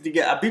आर्थिक स्थिति के।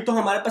 अभी तो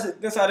हमारे पास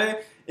इतने सारे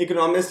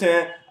इकोनॉमिस्ट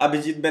हैं,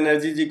 अभिजीत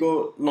बनर्जी जी को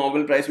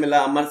नोबेल प्राइज मिला,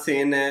 अमर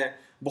सेन है,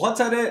 बहुत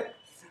सारे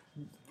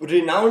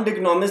रिनाउंड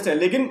इकोनॉमिस्ट हैं।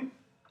 लेकिन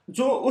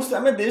जो उस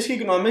समय देश की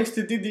इकोनॉमिक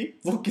स्थिति थी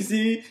वो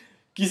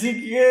किसी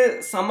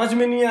के समझ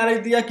में नहीं आ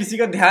रही थी या किसी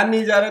का ध्यान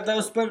नहीं जा रहा था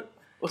उस पर।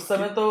 उस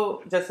समय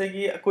तो जैसे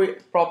कि कोई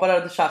प्रॉपर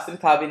अर्थशास्त्री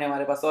था भी नहीं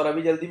हमारे पास। और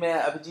अभी जल्दी मैं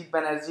अभिजीत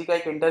बनर्जी का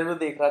एक इंटरव्यू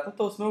देख रहा था,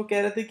 तो उसमें वो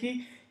कह रहे थे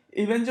कि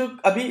इवन जो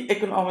अभी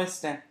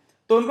इकोनॉमिस्ट हैं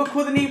तो उनको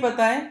खुद नहीं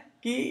पता है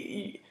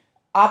कि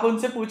आप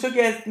उनसे पूछो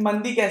कि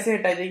मंदी कैसे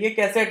हटाई जाएगी,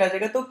 कैसे हटाया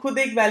जाएगा, तो खुद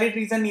एक वैलिड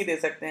रीजन नहीं दे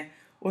सकते हैं।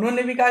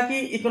 उन्होंने भी कहा कि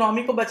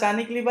इकोनॉमी को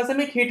बचाने के लिए बस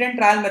हम एक हिट एंड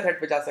ट्रायल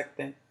मेथड पे जा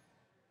सकते हैं।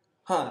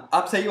 हाँ,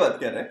 आप सही बात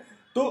कह रहे हैं।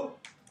 तो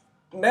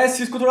मैं इस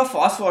चीज को थोड़ा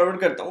फास्ट फॉरवर्ड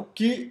करता हूँ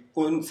कि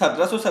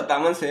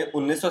 1757 से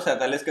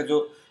 1947 का जो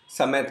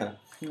समय था,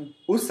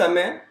 उस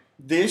समय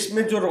देश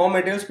में जो रॉ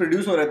मटेरियल्स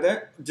प्रोड्यूस हो रहे थे,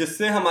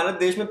 जिससे हमारे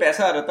देश में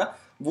पैसा आ रहा था,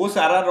 वो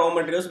सारा रॉ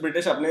मटेरियल्स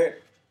ब्रिटिश अपने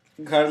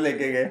घर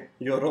लेके गए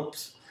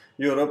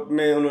यूरोप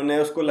में उन्होंने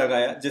उसको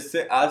लगाया,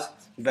 जिससे आज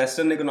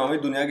वेस्टर्न इकोनॉमी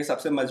दुनिया की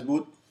सबसे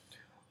मजबूत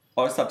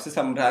और सबसे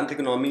संभ्रांत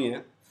इकोनॉमी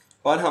है।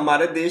 और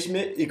हमारे देश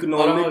में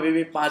इकोनॉमी अभी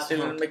भी 5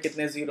 ट्रिलियन में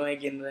कितने जीरो हैं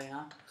गिन रहे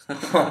हैं।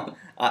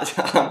 आज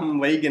हम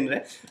वही गिन रहे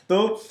हैं।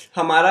 तो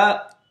हमारा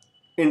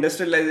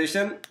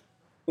इंडस्ट्रियलाइजेशन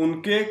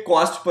उनके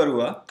कॉस्ट पर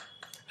हुआ,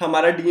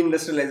 हमारा डी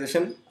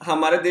इंडस्ट्रियलाइजेशन,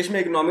 हमारे देश में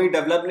इकोनॉमी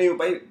डेवलप नहीं हो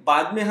पाई।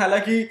 बाद में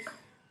हालांकि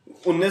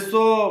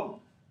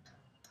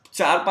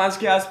 1904-5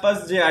 के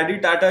आसपास जे.आर.डी.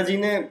 टाटा जी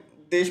ने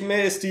देश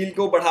में स्टील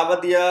को बढ़ावा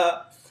दिया।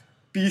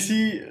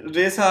 पीसी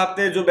रे साहब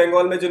थे जो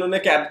बंगाल में, जिन्होंने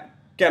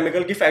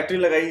केमिकल की फैक्ट्री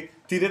लगाई।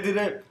 धीरे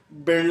धीरे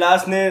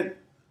बिरलास ने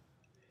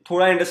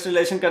थोड़ा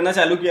इंडस्ट्रियलाइजेशन करना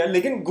चालू किया।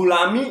 लेकिन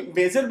गुलामी,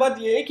 मेजर बात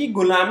यह है कि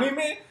गुलामी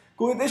में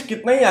कोई देश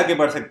कितना ही आगे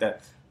बढ़ सकता है।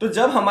 तो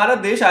जब हमारा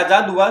देश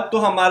आजाद हुआ तो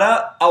हमारा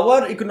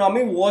our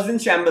economy was in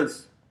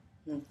shambles.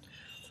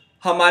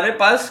 हमारे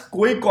पास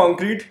कोई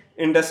कॉन्क्रीट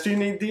इंडस्ट्री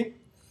नहीं थी,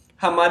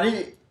 हमारी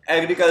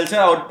एग्रीकल्चर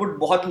आउटपुट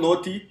बहुत लो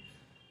थी,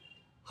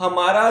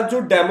 हमारा जो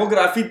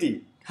डेमोग्राफी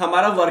थी,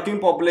 हमारा वर्किंग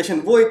पॉपुलेशन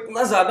वो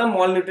इतना ज़्यादा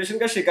मॉल न्यूट्रिशन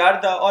का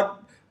शिकार था, और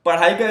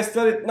पढ़ाई का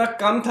स्तर इतना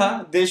कम था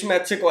देश में।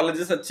 अच्छे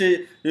कॉलेजेस, अच्छे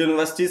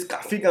यूनिवर्सिटीज़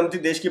काफ़ी कम थी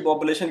देश की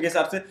पॉपुलेशन के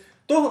हिसाब से।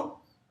 तो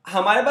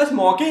हमारे पास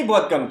मौके ही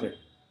बहुत कम थे।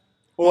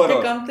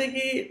 मौके कम थे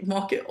कि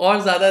मौके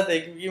और ज़्यादा थे?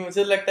 क्योंकि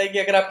मुझे लगता है कि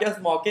अगर आपके पास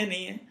मौके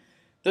नहीं है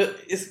तो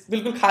इस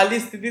बिल्कुल खाली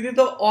स्थिति थी,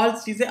 तो और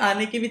चीज़ें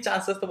आने के भी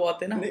चांसेस तो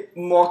बहुत थे ना।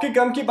 मौके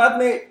कम की बात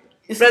नहीं,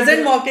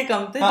 प्रेजेंट मौके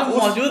कम थे, जो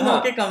मौजूद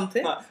मौके कम थे।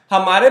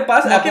 हमारे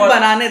पास मौके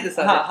बनाने थे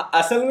सारे।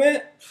 असल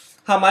में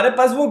हमारे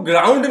पास वो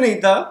ग्राउंड नहीं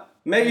था।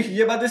 मैं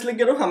ये बात इसलिए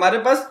कह रहा हूँ, हमारे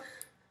पास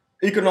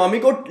इकोनॉमी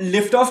को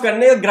लिफ्ट ऑफ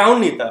करने का ग्राउंड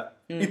नहीं था।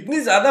 इतनी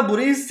ज्यादा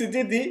बुरी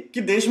स्थिति थी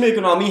कि देश में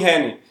इकोनॉमी है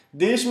नहीं,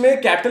 देश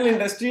में कैपिटल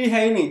इंडस्ट्री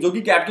है ही नहीं जो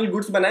कि कैपिटल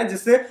गुड्स बनाए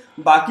जिससे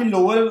बाकी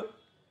लोअर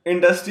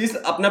इंडस्ट्रीज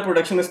अपना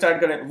प्रोडक्शन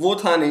स्टार्ट करें, वो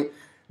था नहीं।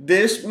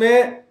 देश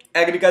में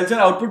एग्रीकल्चर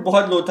आउटपुट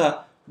बहुत लो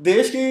था।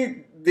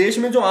 देश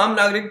में जो आम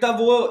नागरिक था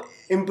वो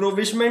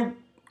इम्प्रोविशमेंट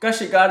का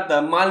शिकार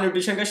था, माल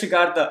न्यूट्रिशन का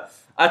शिकार था,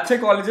 अच्छे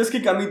कॉलेजेस की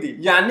कमी थी।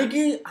 यानी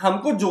कि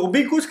हमको जो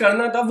भी कुछ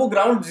करना था वो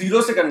ग्राउंड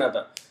जीरो से करना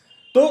था।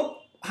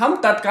 तो हम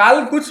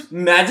तत्काल कुछ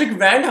मैजिक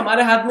वैंड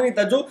हमारे हाथ में नहीं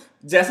था, जो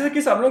जैसे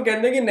कि सब लोग कहते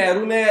हैं कि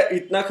नेहरू ने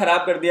इतना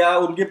खराब कर दिया,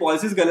 उनकी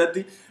पॉलिसीज गलत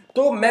थी।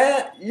 तो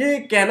मैं ये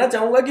कहना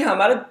चाहूंगा कि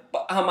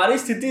हमारी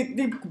स्थिति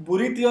इतनी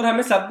बुरी थी और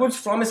हमें सब कुछ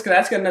फ्रॉम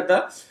स्क्रैच करना था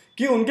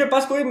कि उनके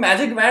पास कोई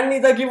मैजिक वैंड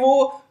नहीं था कि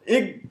वो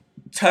एक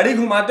छड़ी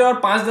घुमाते और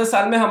 5-10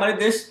 साल में हमारे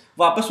देश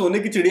वापस सोने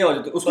की चिड़िया हो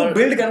जाती। उसको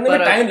बिल्ड करने में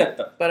टाइम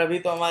लगता। पर अभी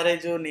तो हमारे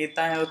जो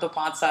नेता हैं वो तो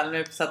 5 साल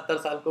में 70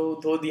 साल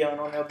को धो दिया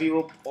उन्होंने। अभी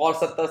वो और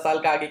 70 साल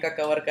का आगे का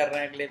कवर कर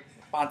रहे हैं अगले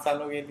 5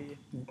 सालों के लिए।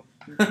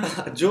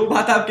 जो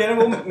बात आप कह रहे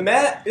हैं वो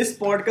मैं इस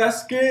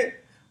पॉडकास्ट के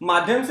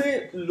माध्यम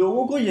से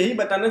लोगों को यही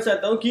बताना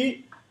चाहता हूँ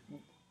कि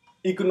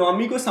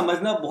इकोनॉमी को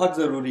समझना बहुत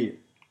जरूरी है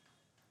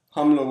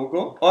हम लोगों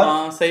को। और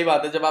हाँ सही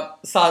बात है, जब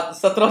आप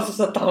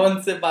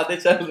 1757 से बातें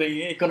चल रही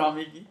हैं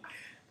इकोनॉमी की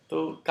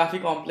तो काफी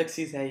कॉम्प्लेक्स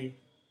चीज है ये।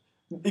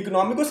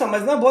 इकोनॉमी को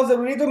समझना बहुत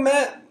जरूरी है। तो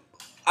मैं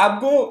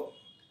आपको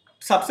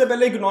सबसे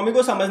पहले इकोनॉमी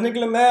को समझने के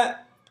लिए मैं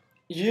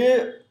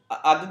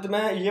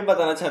ये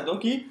बताना चाहता हूँ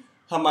कि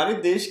हमारे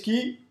देश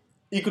की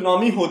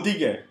इकोनॉमी होती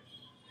क्या है।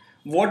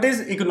 What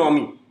is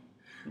economy?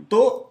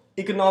 तो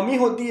इकोनॉमी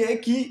होती है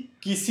कि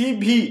किसी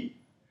भी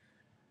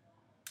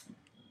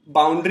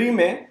बाउंड्री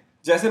में,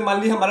 जैसे मान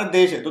लीजिए हमारा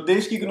देश है तो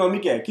देश की इकोनॉमी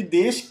क्या है कि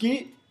देश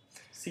की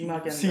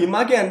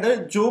सीमा के अंदर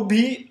जो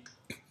भी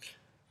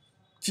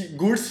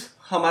गुड्स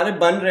हमारे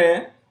बन रहे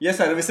हैं या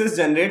सर्विसेज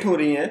जनरेट हो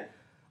रही हैं,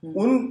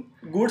 उन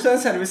गुड्स एंड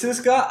सर्विसेज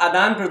का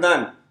आदान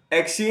प्रदान,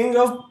 exchange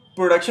of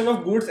production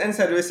of goods and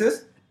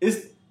services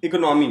is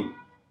economy.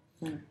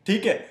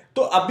 ठीक है,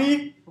 तो अभी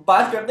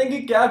बात करते हैं कि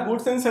क्या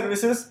गुड्स एंड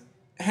सर्विसेज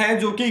हैं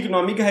जो कि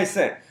इकोनॉमी का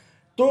हिस्सा है।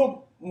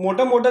 तो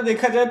मोटा मोटा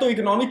देखा जाए तो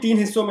इकोनॉमी 3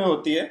 हिस्सों में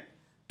होती है।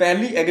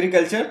 पहली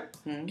एग्रीकल्चर,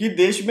 कि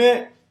देश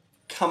में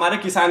हमारे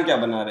किसान क्या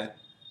बना रहे हैं,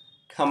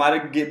 हमारे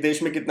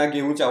देश में कितना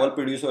गेहूं चावल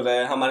प्रोड्यूस हो रहा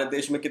है, हमारे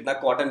देश में कितना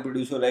कॉटन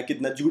प्रोड्यूस हो रहा है,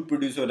 कितना जूट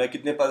प्रोड्यूस हो रहा है,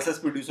 कितने पल्सेस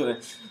प्रोड्यूस हो रहे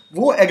हैं,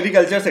 वो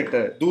एग्रीकल्चर सेक्टर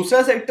है।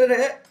 दूसरा सेक्टर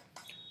है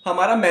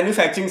हमारा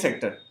मैन्युफैक्चरिंग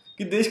सेक्टर,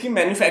 कि देश की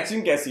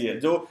मैन्युफैक्चरिंग कैसी है,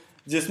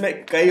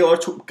 जिसमें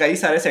कई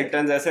सारे सेक्टर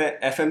हैं, जैसे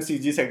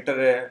एफएमसीजी सेक्टर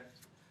है,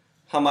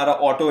 हमारा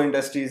ऑटो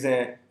इंडस्ट्रीज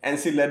हैं,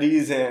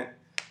 एंसिलरीज हैं,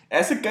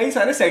 ऐसे कई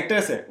सारे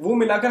सेक्टर्स हैं, वो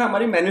मिलाकर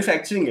हमारी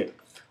मैन्युफैक्चरिंग है।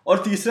 और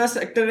तीसरा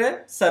सेक्टर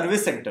है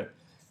सर्विस सेक्टर,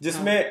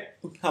 जिसमें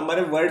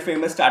हमारे world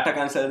famous Tata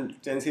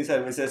consultancy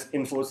services,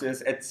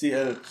 Infosys,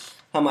 HCL,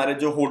 हमारे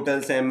जो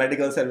होटल्स हैं,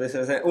 मेडिकल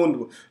सर्विसेज हैं,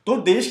 उनको। तो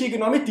देश की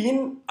इकोनॉमी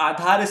 3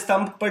 आधार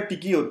स्तंभ पर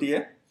टिकी होती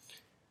है,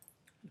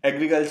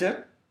 एग्रीकल्चर,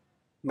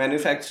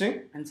 मैन्युफैक्चरिंग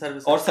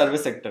और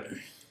सर्विस सेक्टर।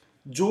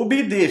 जो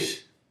भी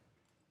देश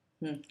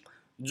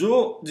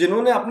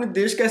जिन्होंने अपने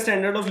देश का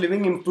स्टैंडर्ड ऑफ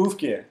लिविंग इंप्रूव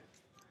किया है,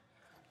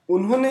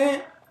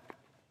 उन्होंने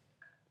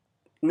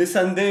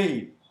निसंदेह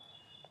ही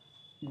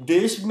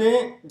देश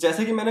में,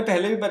 जैसे कि मैंने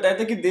पहले भी बताया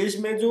था कि देश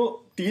में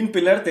जो 3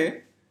 पिलर थे,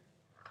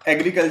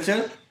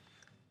 एग्रीकल्चर,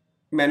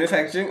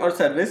 मैन्युफैक्चरिंग और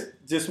सर्विस,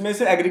 जिसमें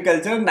से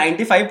एग्रीकल्चर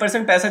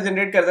 95% पैसा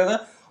जनरेट करता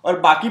था और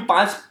बाकी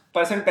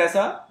 5%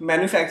 पैसा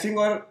मैन्युफैक्चरिंग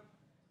और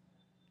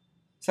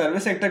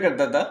सर्विस सेक्टर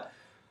करता था।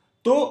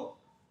 तो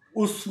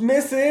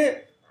उसमें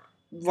से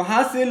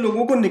वहां से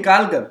लोगों को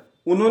निकाल कर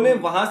उन्होंने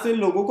वहां से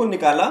लोगों को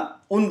निकाला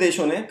उन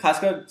देशों ने,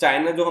 खासकर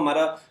चाइना जो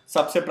हमारा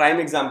सबसे प्राइम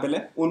एग्जाम्पल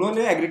है,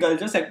 उन्होंने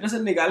एग्रीकल्चर सेक्टर से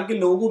निकाल के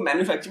लोगों को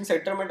मैन्युफैक्चरिंग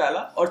सेक्टर में डाला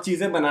और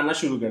चीजें बनाना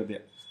शुरू कर दिया।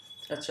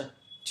 अच्छा,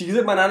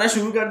 चीजें बनाना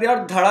शुरू कर दिया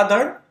और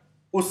धड़ाधड़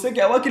उससे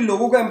क्या हुआ कि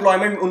लोगों का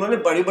एम्प्लॉयमेंट, उन्होंने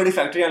बड़ी बड़ी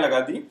फैक्ट्रियां लगा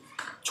दी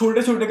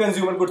छोटे छोटे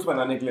कंज्यूमर गुड्स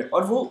बनाने के लिए,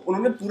 और वो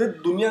उन्होंने पूरे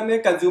दुनिया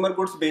में कंज्यूमर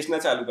गुड्स बेचना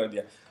चालू कर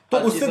दिया। तो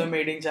उससे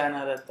मेड इन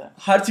चाइना रहता है,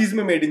 हर चीज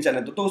में मेड इन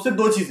चाइना। तो उससे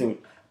दो चीजें हुई।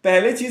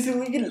 पहले चीज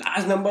हुई कि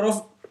large number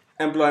of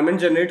employment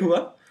generate हुआ,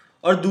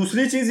 और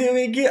दूसरी चीज ये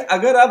हुई कि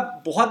अगर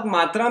आप बहुत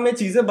मात्रा में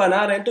चीजें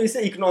बना रहे हैं तो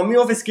इसे इकोनॉमी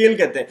ऑफ स्केल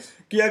कहते हैं,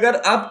 कि अगर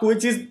आप कोई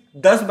चीज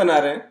 10 बना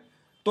रहे हैं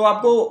तो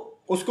आपको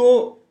उसको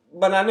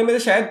बनाने में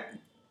शायद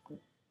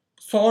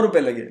 100 रुपए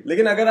लगे,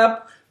 लेकिन अगर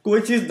आप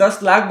कोई चीज 10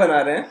 लाख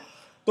बना रहे हैं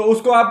तो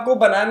उसको आपको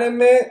बनाने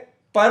में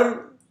पर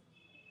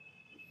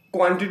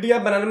क्वांटिटी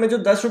आप बनाने में जो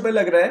 10 रुपए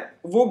लग रहा है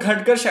वो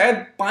घटकर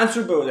शायद 5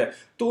 रुपए हो जाए।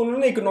 तो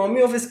उन्होंने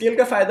इकोनॉमी ऑफ स्केल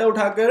का फायदा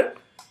उठाकर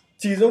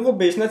चीजों को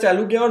बेचना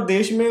चालू किया, और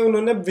देश में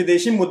उन्होंने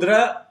विदेशी मुद्रा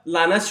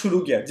लाना शुरू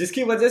किया,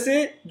 जिसकी वजह से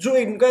जो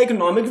इनका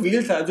इकोनॉमिक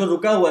व्हील था जो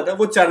रुका हुआ था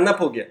वो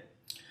चर्नअप हो गया।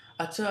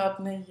 अच्छा,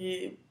 आपने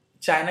ये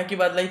चाइना की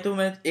बात लाई तो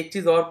मैं एक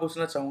चीज़ और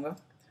पूछना चाहूँगा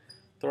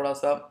थोड़ा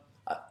सा,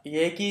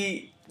 ये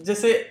कि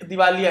जैसे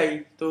दिवाली आई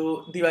तो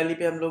दिवाली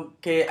पे हम लोग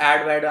के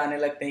ऐड वैड आने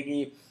लगते हैं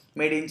कि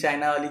मेड इन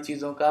चाइना वाली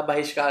चीज़ों का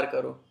बहिष्कार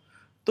करो,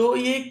 तो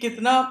ये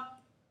कितना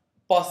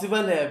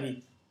पॉसिबल है अभी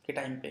के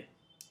टाइम पे?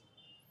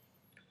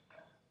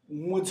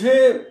 मुझे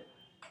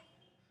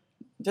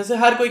जैसे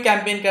हर कोई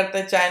कैंपेन करता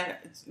है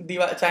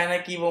चाइना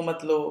की वो मत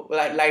लो,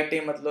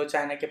 लाइटें मत लो,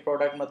 चाइना के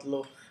प्रोडक्ट मत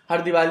लो,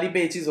 हर दिवाली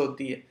पे ये चीज़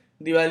होती है,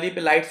 दिवाली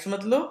पे लाइट्स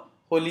मत लो,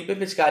 होली पे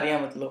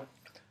पिचकारियाँ मत लो,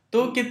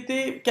 तो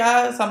कितने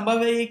क्या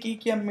संभव है ये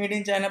कि हम मेड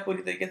इन चाइना पूरी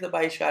तरीके से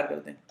बहिष्कार कर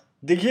दें?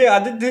 देखिए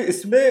आदित्य,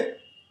 इसमें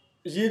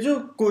ये जो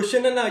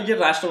क्वेश्चन है ना, ये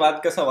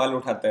राष्ट्रवाद का सवाल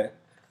उठाता है।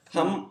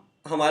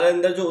 हमारे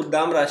अंदर जो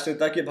उद्दाम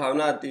राष्ट्रीयता की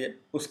भावना आती है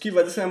उसकी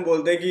वजह से हम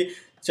बोलते हैं कि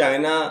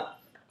चाइना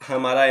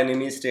हमारा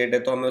एनिमी स्टेट है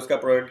तो हमें उसका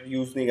प्रोडक्ट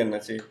यूज़ नहीं करना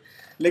चाहिए।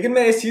 लेकिन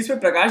मैं इस चीज़ पे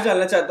प्रकाश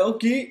डालना चाहता हूँ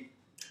कि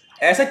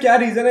ऐसा क्या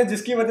रीज़न है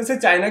जिसकी वजह से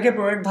चाइना के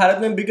प्रोडक्ट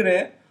भारत में बिक रहे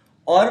हैं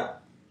और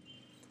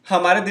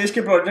हमारे देश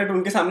के प्रोडक्ट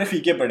उनके सामने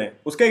फीके पड़े हैं।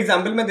 उसका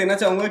एग्जाम्पल मैं देना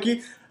चाहूँगा कि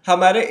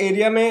हमारे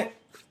एरिया में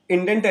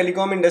Indian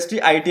telecom industry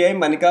ITI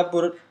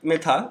Manikapur में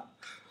था।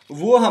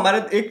 वो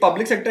हमारे एक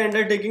पब्लिक सेक्टर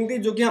अंडरटेकिंग थी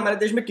जो कि हमारे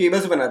देश में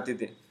केबल्स बनाती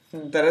थी,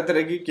 तरह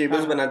तरह की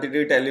केबल्स बनाती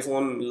थी,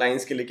 टेलीफोन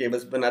लाइंस के लिए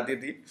केबल्स बनाती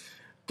थी।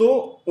 तो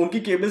उनकी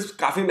केबल्स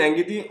काफ़ी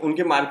महंगी थी,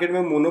 उनके मार्केट में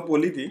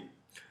मोनोपोली थी,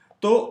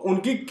 तो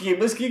उनकी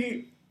केबल्स की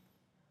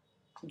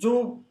जो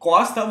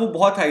कॉस्ट था वो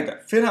बहुत हाई था।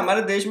 फिर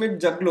हमारे देश में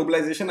जब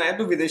ग्लोबलाइजेशन आया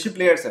तो विदेशी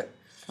प्लेयर्स है,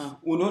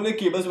 उन्होंने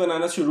केबल्स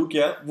बनाना शुरू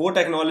किया, वो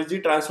टेक्नोलॉजी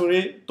ट्रांसफर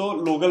हुई तो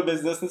लोकल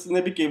बिजनेसेस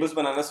ने भी केबल्स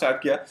बनाना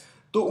स्टार्ट किया।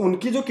 तो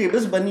उनकी जो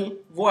केबल्स बनी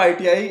वो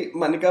ITI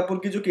मनिकापुर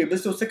की जो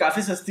केबल्स थी उससे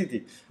काफ़ी सस्ती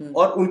थी,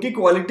 और उनकी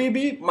क्वालिटी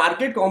भी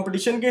मार्केट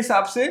कंपटीशन के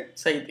हिसाब से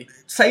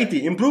सही थी,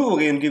 इम्प्रूव हो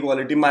गई उनकी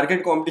क्वालिटी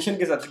मार्केट कंपटीशन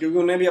के हिसाब से, क्योंकि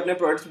उन्हें भी अपने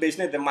प्रोडक्ट्स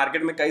बेचने थे,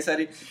 मार्केट में कई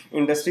सारी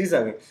इंडस्ट्रीज आ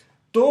गई।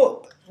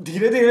 तो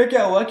धीरे धीरे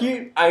क्या हुआ कि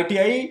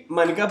ITI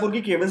मनिकापुर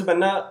की केबल्स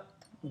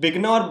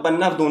बिकना और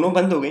बनना दोनों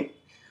बंद हो गई,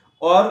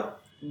 और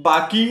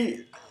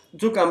बाकी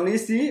जो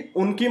कंपनीज थी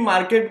उनकी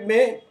मार्केट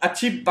में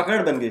अच्छी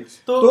पकड़ बन गई।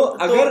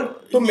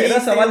 तो मेरा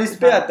सवाल इस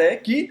पे आता है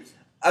कि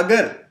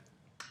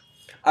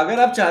अगर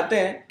आप चाहते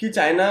हैं कि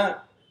चाइना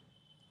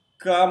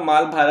का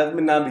माल भारत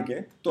में ना बिके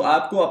तो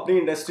आपको अपनी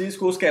इंडस्ट्रीज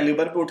को उस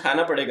कैलिबर पे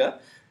उठाना पड़ेगा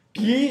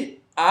कि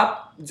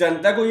आप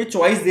जनता को ये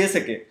चॉइस दे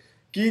सके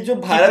कि जो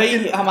भारत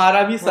की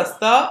हमारा भी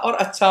सस्ता और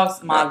अच्छा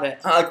माल है।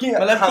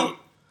 मतलब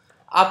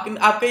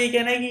आपका ये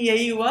कहना है कि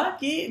यही हुआ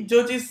कि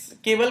जो चीज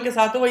केबल के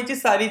साथ हो वही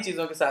चीज सारी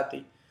चीजों के साथ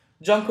ही,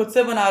 जो हम खुद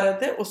से बना रहे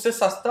थे उससे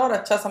सस्ता और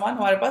अच्छा सामान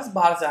हमारे पास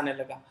बाहर से आने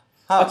लगा।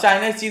 और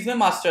चाइना इस चीज में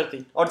मास्टर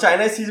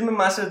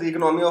थी,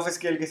 इकोनॉमी ऑफ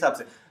स्केल के हिसाब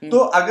से। तो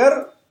अगर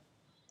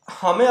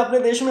हमें अपने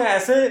देश में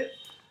ऐसे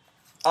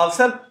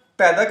अवसर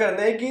पैदा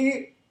करने हैं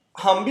कि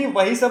हम भी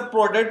वही सब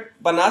प्रोडक्ट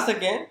बना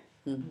सकें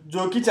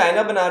जो कि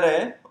चाइना बना रहे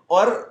हैं,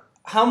 और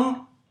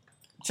हम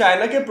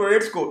चाइना के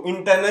प्रोडक्ट्स को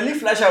इंटरनली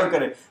फ्लैश आउट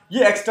करें।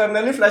 ये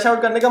एक्सटर्नली फ्लैश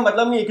आउट करने का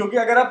मतलब नहीं है, क्योंकि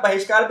अगर आप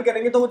बहिष्कार भी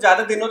करेंगे तो वो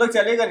ज्यादा दिनों तक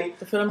चलेगा नहीं,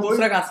 तो फिर हम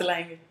दूसरा कहां से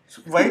लाएंगे?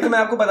 वही तो मैं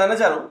आपको बताना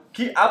चाह रहा हूँ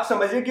कि आप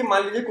समझिए कि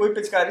मान लीजिए कोई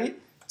पिचकारी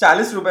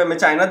 40 रुपए में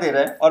चाइना दे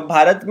रहा है और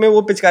भारत में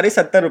वो पिचकारी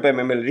 70 रुपए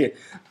में मिल रही है,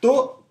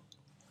 तो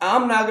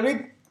आम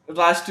नागरिक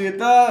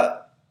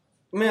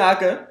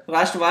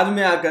राष्ट्रवाद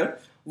में आकर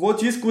वो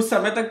चीज कुछ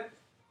समय तक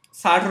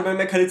 60 रुपए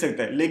में खरीद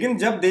सकता है। लेकिन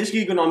जब देश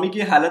की इकोनॉमी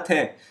की हालत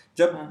है,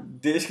 जब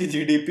देश की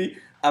GDP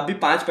अभी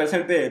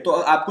 5% पे है, तो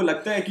आपको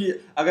लगता है कि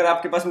अगर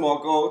आपके पास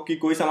मौका हो कि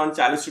कोई सामान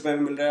 40 रुपए में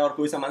मिल रहा है और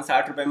कोई सामान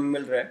 60 रुपए में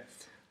मिल रहा है,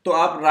 तो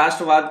आप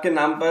राष्ट्रवाद के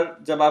नाम पर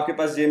जब आपके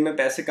पास जेब में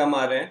पैसे कम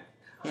आ रहे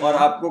हैं और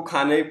आपको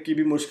खाने की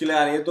भी मुश्किलें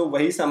आ रही है, तो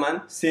वही सामान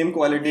सेम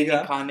क्वालिटी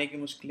का। खाने की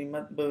मुश्किलें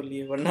मत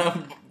बोलिए, वरना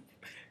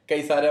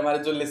कई सारे हमारे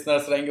जो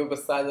लिसनर्स रहेंगे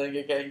गुस्सा आ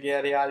जाएंगे, कहेंगे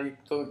अरे यार ये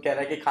तो कह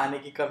रहा है कि खाने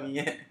की कमी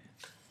है।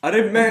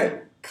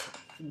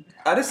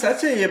 अरे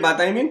सच है ये बात।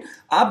 I mean,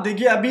 आप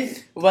देखिए अभी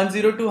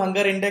 102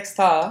 हंगर इंडेक्स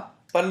था,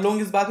 पर लोग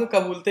इस बात को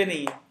कबूलते नहीं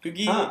है,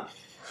 क्योंकि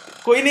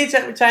कोई नहीं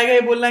चाहेगा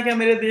ये बोलना कि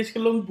मेरे देश के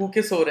लोग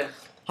भूखे सो रहे हैं।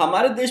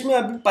 हमारे देश में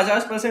अभी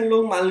 50%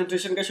 लोग माल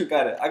न्यूट्रिशन का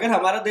शिकार है। अगर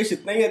हमारा देश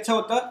इतना ही अच्छा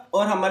होता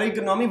और हमारी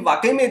इकोनॉमी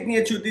वाकई में इतनी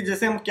अच्छी होती,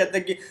 जैसे हम कहते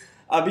हैं कि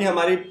अभी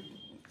हमारी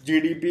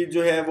जीडीपी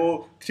जो है वो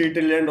 $3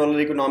 ट्रिलियन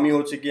इकोनॉमी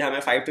हो चुकी है,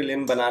 हमें 5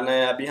 ट्रिलियन बनाना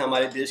है, अभी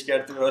हमारे देश की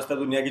अर्थव्यवस्था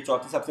दुनिया की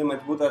चौथी सबसे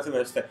मजबूत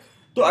अर्थव्यवस्था है।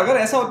 तो अगर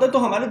ऐसा होता है तो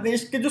हमारे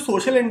देश के जो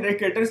सोशल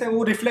इंडिकेटर्स हैं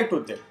वो रिफ्लेक्ट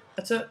होते हैं।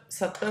 अच्छा,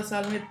 70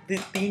 साल में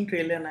 3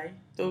 ट्रिलियन आई,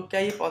 तो क्या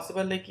ये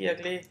पॉसिबल है कि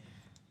अगले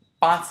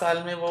 5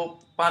 साल में वो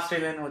 5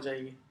 ट्रिलियन हो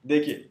जाएगी?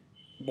 देखिए,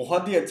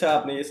 बहुत ही अच्छा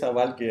आपने ये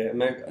सवाल किया है,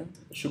 मैं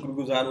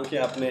शुक्रगुजार हूँ कि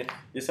आपने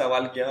ये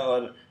सवाल किया,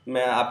 और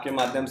मैं आपके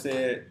माध्यम से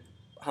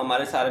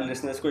हमारे सारे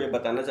लिसनर्स को ये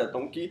बताना चाहता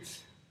हूँ कि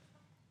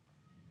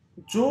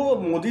जो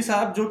मोदी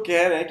साहब जो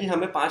कह रहे हैं कि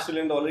हमें $5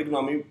 ट्रिलियन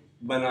इकोनॉमी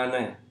बनाना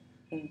है,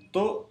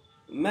 तो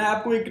मैं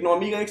आपको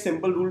इकोनॉमी का एक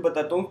सिंपल रूल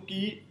बताता हूँ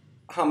कि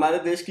हमारे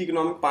देश की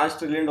इकोनॉमी $5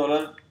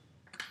 ट्रिलियन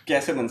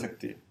कैसे बन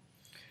सकती है।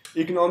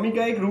 इकोनॉमी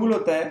का एक रूल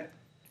होता है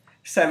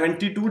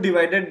 72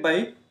 divided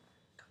by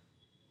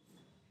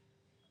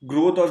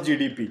growth of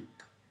GDP.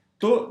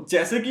 तो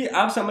जैसे कि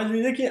आप समझ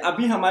लीजिए कि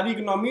अभी हमारी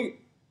इकोनॉमी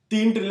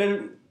 $3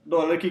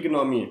 ट्रिलियन की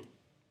इकोनॉमी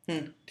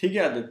है, ठीक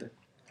है आदित्य?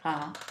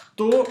 हाँ।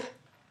 तो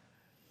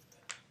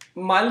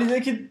मान लीजिए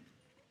कि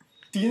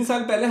 3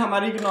 साल पहले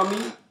हमारी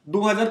इकोनॉमी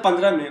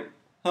 2015 में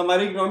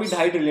हमारी इकोनॉमी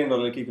 $2.5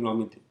 ट्रिलियन की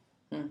इकोनॉमी थी,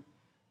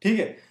 ठीक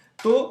है?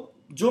 तो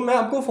जो मैं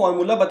आपको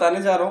फॉर्मूला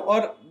बताने जा रहा हूँ,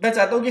 और मैं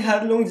चाहता हूँ कि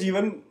हर लोग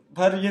जीवन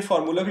भर ये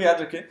फॉर्मूला को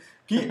याद रखें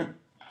कि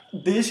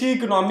देश की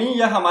इकोनॉमी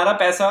या हमारा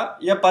पैसा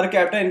या पर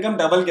कैपिटा इनकम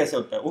डबल कैसे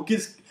होता है, वो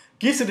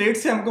किस रेट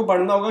से हमको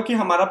बढ़ना होगा कि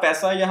हमारा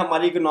पैसा या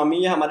हमारी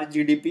इकोनॉमी या हमारी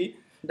जीडीपी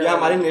या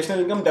हमारी नेशनल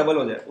इनकम डबल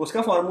हो जाए।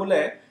 उसका फॉर्मूला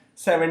है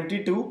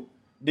 72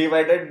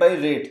 divided by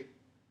rate,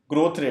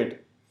 growth rate.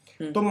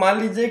 तो मान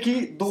लीजिए कि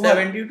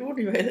 72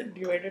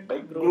 डिवाइडेड बाई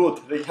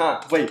ग्रोथ रेट,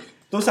 हाँ वही।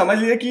 तो समझ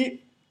लीजिए कि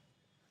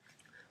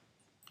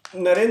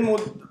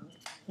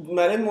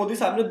नरेंद्र मोदी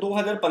साहब ने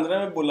 2015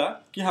 में बोला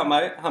कि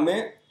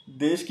हमें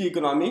देश की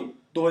इकोनॉमी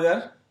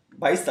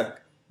 2022 तक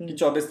कि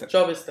 24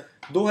 तक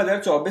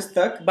 2024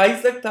 तक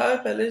 22 तक था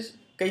पहले,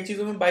 कई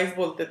चीजों में 22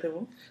 बोलते थे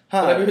वो,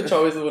 हाँ अभी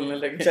 24 बोलने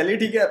लगे। चलिए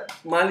ठीक है,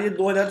 मान लीजिए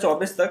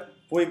 2024 तक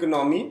वो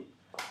इकोनॉमी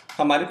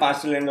हमारी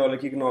 $5 ट्रिलियन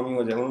की इकोनॉमी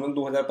हो जाए, उन्होंने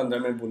 2015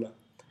 में बोला।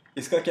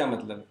 इसका क्या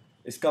मतलब है?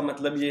 इसका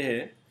मतलब ये है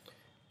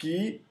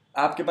कि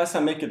आपके पास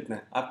समय कितना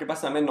है? आपके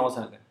पास समय 9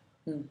 साल है।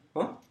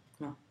 हाँ,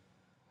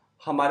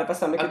 हमारे पास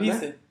समय कितना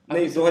है?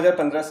 नहीं,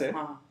 2015 से,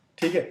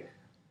 ठीक है?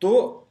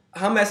 तो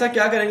हम ऐसा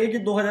क्या करेंगे कि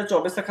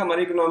 2024 तक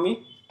हमारी इकोनॉमी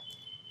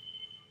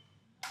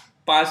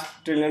 $5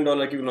 ट्रिलियन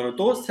की इकोनॉमी,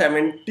 तो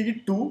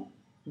 72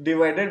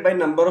 divided by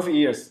number of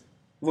years,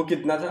 वो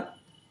कितना था?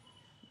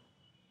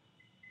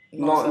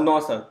 9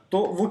 साल। तो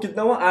वो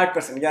कितना हुआ?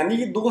 8%। यानी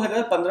कि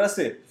 2015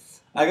 से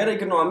अगर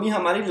इकोनॉमी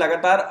हमारी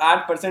लगातार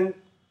 8%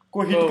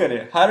 को हिट करे,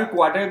 हर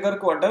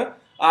क्वार्टर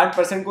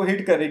 8% को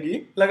हिट करेगी,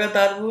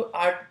 लगातार वो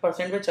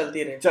 8% पे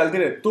चलती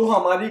रहे, तो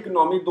हमारी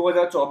इकोनॉमी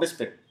 2024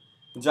 पे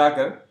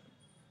जाकर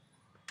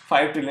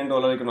 $5 ट्रिलियन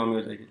इकोनॉमी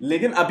हो जाएगी।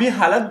 लेकिन अभी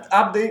हालत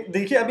आप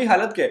देखिए, अभी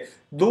हालत क्या है?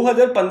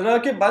 2015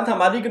 के बाद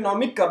हमारी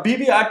इकोनॉमी कभी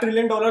भी $8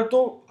 ट्रिलियन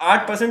तो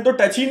 8% तो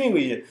टच ही नहीं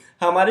हुई है।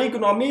 हमारी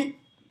इकोनॉमी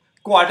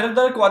क्वार्टर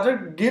दर क्वार्टर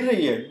गिर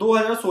रही है।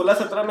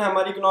 2016-17 में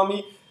हमारी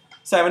इकोनॉमी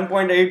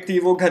 7.8 थी,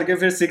 वो घर के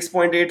फिर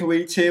 6.8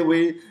 हुई, 6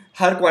 हुई,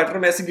 हर क्वार्टर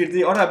में ऐसे गिरती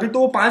है, और अभी तो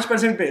वो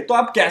 5% पे। तो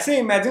आप कैसे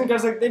इमेजिन कर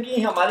सकते हैं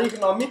कि हमारी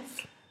इकोनॉमी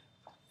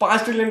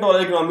 $5 ट्रिलियन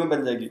इकोनॉमी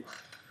बन जाएगी?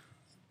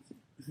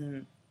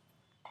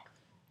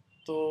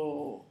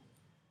 तो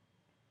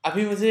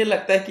अभी मुझे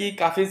लगता है कि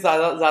काफी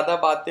ज्यादा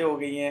बातें हो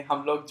गई हैं।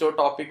 हम लोग जो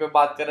टॉपिक पे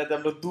बात कर रहे थे,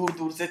 हम लोग दूर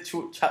दूर से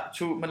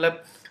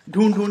मतलब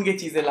ढूंढ के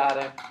चीजें ला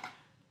रहे हैं।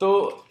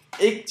 तो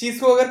एक चीज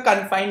को अगर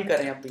कन्फाइन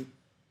करें अभी,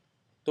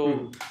 तो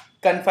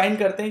कन्फाइन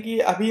करते हैं कि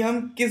अभी हम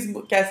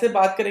कैसे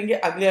बात करेंगे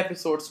अगले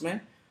एपिसोड्स में,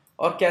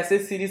 और कैसे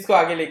सीरीज को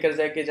आगे लेकर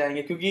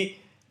जाएंगे, क्योंकि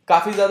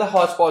काफी ज्यादा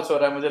हौच पौच हो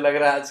रहा है मुझे लग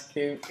रहा है आज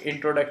के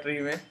इंट्रोडक्टरी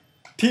में।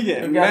 ठीक है,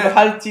 क्योंकि हम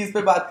हर चीज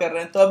पे बात कर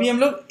रहे हैं। तो अभी हम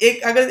लोग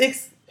अगर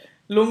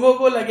लोगों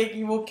को लगे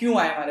कि वो क्यों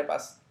आए हमारे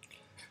पास,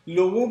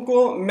 लोगों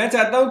को मैं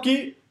चाहता हूँ कि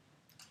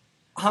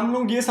हम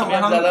लोग ये हम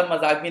ज्यादा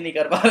मजाक भी नहीं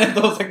कर पा रहे,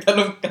 तो हो सकता है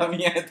लोग कम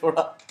ही आए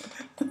थोड़ा।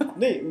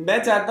 नहीं, मैं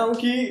चाहता हूँ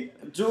कि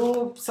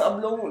जो सब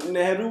लोग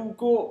नेहरू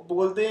को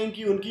बोलते हैं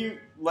कि उनकी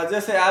वजह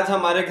से आज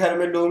हमारे घर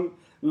में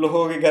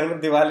लोगों के घर में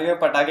दिवाली में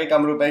पटाखे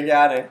कम रुपए के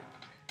आ रहे हैं,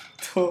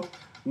 तो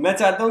मैं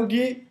चाहता हूँ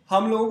कि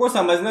हम लोगों को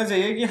समझना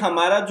चाहिए कि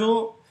हमारा जो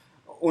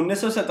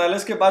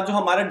 1947 के बाद जो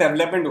हमारा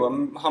डेवलपमेंट हुआ,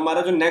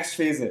 हमारा जो नेक्स्ट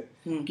फेज है,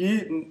 कि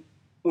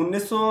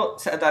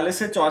 1947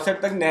 से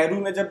 64 तक नेहरू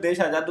ने जब देश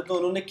आजाद हुआ तो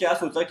उन्होंने क्या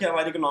सोचा कि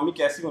हमारी इकोनॉमी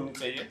कैसी होनी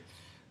चाहिए,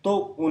 तो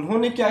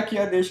उन्होंने क्या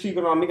किया देश की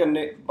इकोनॉमी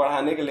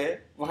बढ़ाने के लिए।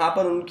 वहाँ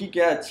पर उनकी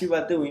क्या अच्छी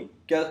बातें हुई,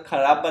 क्या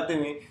खराब बातें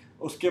हुई।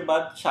 उसके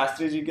बाद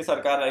शास्त्री जी की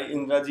सरकार आई,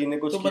 इंदिरा जी ने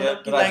कुछ किया,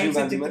 राजीव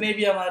गांधी, जितने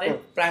भी हमारे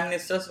प्राइम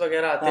मिनिस्टर्स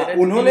वगैरह आते रहे,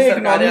 उन्होंने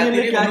इकोनॉमी के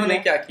लिए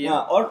क्या किया।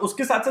 और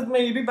उसके साथ साथ मैं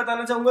ये भी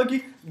बताना चाहूंगा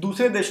कि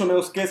दूसरे देशों में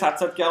उसके साथ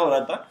साथ क्या हो रहा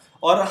था,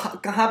 और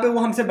कहाँ पे वो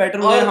हमसे बेटर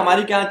हुए,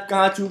 हमारी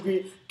कहाँ चूक हुई,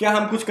 क्या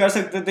हम कुछ कर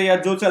सकते थे, या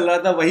जो चल रहा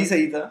था वही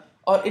सही था।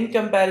 और इन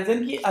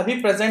कंपैरिजन की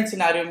अभी प्रेजेंट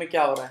सिनेरियो में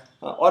क्या हो रहा है,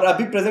 और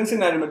अभी प्रेजेंट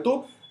सिनेरियो में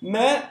तो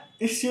मैं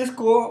इस चीज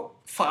को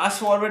फास्ट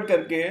फॉरवर्ड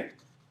करके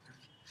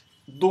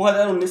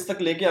 2019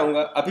 तक लेके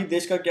आऊंगा। अभी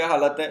देश का क्या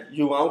हालत है,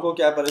 युवाओं को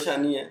क्या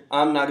परेशानी है,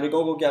 आम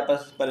नागरिकों को क्या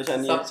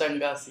परेशानी है, सब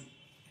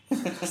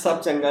चंगासी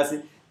सब चंगासी,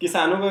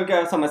 किसानों को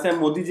क्या समस्या है।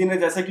 मोदी जी ने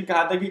जैसे कि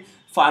कहा था कि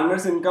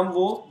फार्मर्स इनकम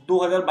वो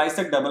 2022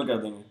 तक डबल कर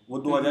देंगे, वो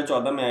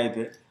 2014 में आए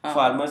थे।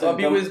 फार्मर्स तो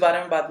अभी वो इस बारे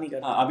में बात नहीं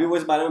करते। अभी वो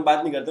इस बारे में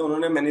बात नहीं करते।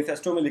 उन्होंने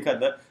मैनिफेस्टो में लिखा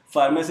था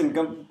फार्मर्स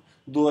इनकम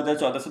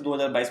 2014 से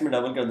 2022 में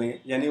डबल कर देंगे,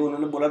 यानी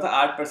उन्होंने बोला था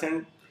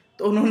 8%।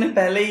 तो उन्होंने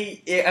पहले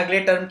ही अगले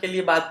टर्म के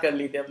लिए बात कर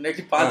ली थी अपने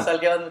कि 5 साल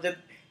के बाद मुझे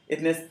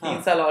इतने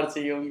 3 साल और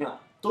चाहिए होंगे।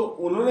 तो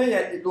उन्होंने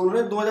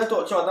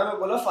 2014 में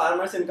बोला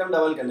फार्मर्स इनकम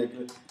डबल करने के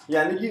लिए,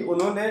 यानी कि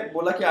उन्होंने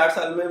बोला कि 8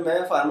 साल में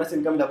मैं फार्मर्स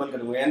इनकम डबल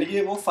करूंगा। यानी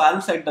कि वो फार्म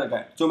सेक्टर का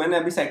है, जो मैंने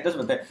अभी सेक्टर्स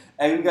बताए।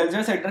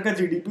 एग्रीकल्चर सेक्टर का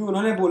जीडीपी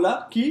उन्होंने बोला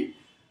कि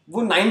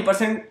वो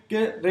 9%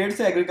 के रेट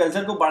से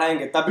एग्रीकल्चर को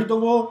बढ़ाएंगे, तभी तो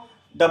वो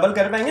डबल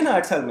कर पाएंगे ना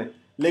 8 साल में।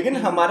 लेकिन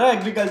हमारा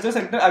एग्रीकल्चर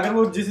सेक्टर अगर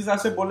वो जिस हिसाब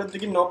से बोल रहे थे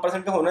कि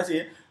 9% का होना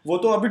चाहिए, वो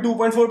तो अभी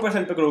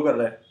 2.4% पे ग्रो कर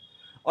रहा है।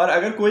 और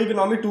अगर कोई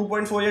इकोनॉमी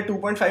 2.4 या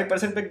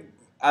 2.5% पे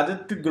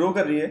आदत ग्रो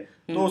कर रही है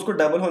तो उसको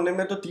डबल होने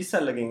में तो 30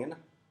 साल लगेंगे ना।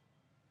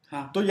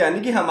 हाँ। तो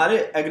यानी कि हमारे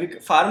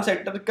फार्म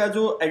सेक्टर का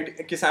जो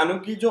किसानों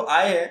की जो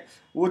आय है,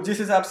 वो जिस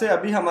हिसाब से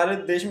अभी हमारे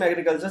देश में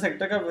एग्रीकल्चर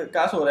सेक्टर का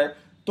विकास हो रहा है,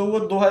 तो वो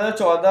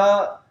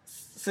 2014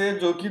 से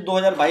जो कि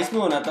 2022 में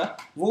होना था,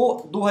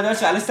 वो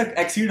 2040 तक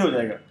एक्सीड हो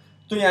जाएगा।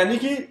 तो यानी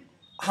कि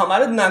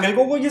हमारे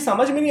नागरिकों को ये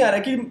समझ में नहीं आ रहा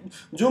है कि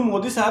जो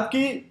मोदी साहब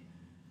की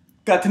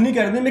कथनी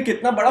करने में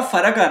कितना बड़ा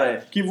फर्क आ रहा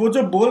है। कि वो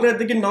जो बोल रहे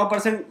थे कि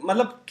 9%,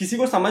 मतलब किसी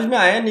को समझ में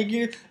आया नहीं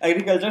कि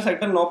एग्रीकल्चर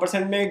सेक्टर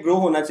 9% में ग्रो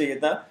होना चाहिए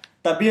था,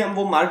 तभी हम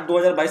वो मार्क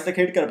 2022 तक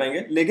हिट कर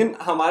पाएंगे। लेकिन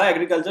हमारा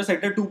एग्रीकल्चर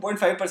सेक्टर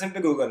 2.5% पे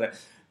ग्रो कर रहा है।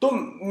 तो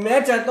मैं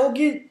चाहता हूँ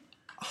कि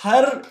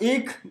हर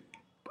एक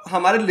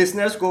हमारे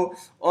लिसनर्स को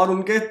और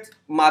उनके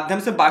माध्यम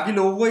से बाकी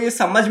लोगों को ये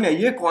समझ में आए,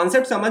 ये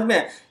कॉन्सेप्ट समझ में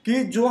आए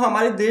कि जो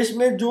हमारे देश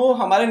में जो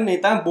हमारे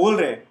नेता बोल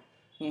रहे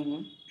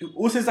हैं,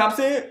 उस हिसाब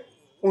से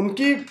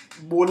उनकी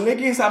बोलने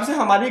के हिसाब से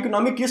हमारी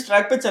इकोनॉमी किस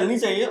ट्रैक पे चलनी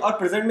चाहिए और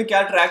प्रेजेंट में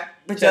क्या ट्रैक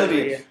पे चल रही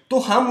है, तो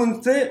हम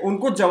उनसे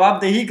उनको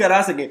जवाबदेही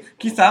करा सके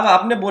कि साहब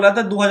आपने बोला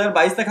था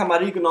 2022 तक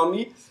हमारी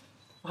इकोनॉमी,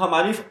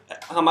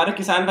 हमारे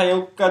किसान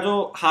भाइयों का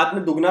जो हाथ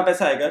में दुगना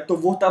पैसा आएगा, तो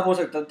वो तब हो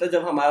सकता था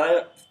जब हमारा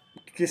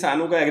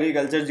किसानों का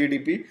एग्रीकल्चर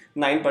जीडीपी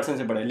 9%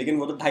 से बढ़े, लेकिन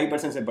वो तो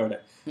 2.5% से बढ़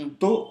रहा है।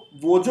 तो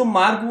वो जो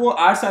मार्क वो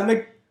 8 साल में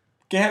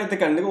कह रहे थे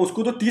करने को,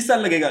 उसको तो 30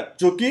 साल लगेगा,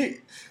 जो कि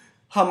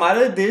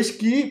हमारे देश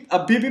की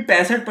अभी भी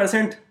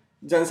 65%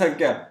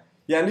 जनसंख्या,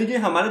 यानी कि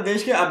हमारे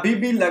देश के अभी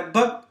भी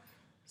लगभग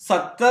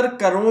 70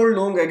 करोड़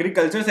लोग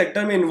एग्रीकल्चर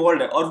सेक्टर में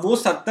इन्वॉल्व है। और वो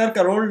 70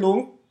 करोड़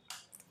लोग,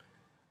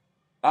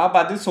 आप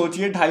आते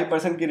सोचिए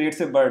 2.5% की रेट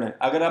से बढ़ रहे हैं।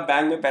 अगर आप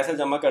बैंक में पैसा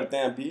जमा करते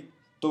हैं अभी,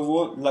 तो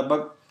वो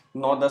लगभग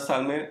 9-10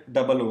 साल में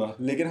डबल होगा।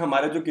 लेकिन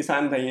हमारे जो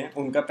किसान भाई हैं,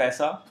 उनका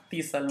पैसा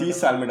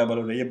 30 साल में डबल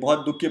हो रहा है। ये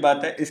बहुत दुख की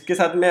बात है। इसके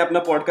साथ मैं अपना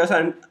पॉडकास्ट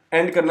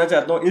एंड करना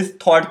चाहता हूँ इस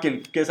थॉट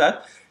के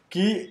साथ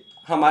कि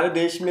हमारे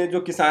देश में जो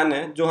किसान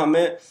हैं, जो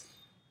हमें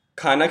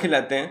खाना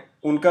खिलाते हैं,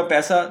 उनका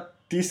पैसा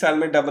 30 साल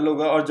में डबल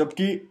होगा। और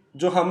जबकि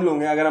जो हम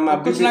लोग हैं, अगर हम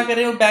आप कुछ ना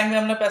करें, वो बैंक में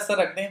अपना पैसा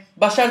रख दें,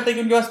 बशर्ते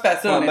कि उनके पास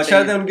पैसे होने चाहिए।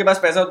 बशर्ते उनके पास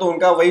पैसा हो, तो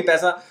उनका वही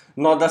पैसा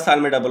 9-10 साल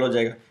में डबल हो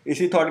जाएगा।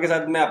 इसी थॉट के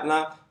साथ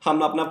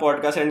हम अपना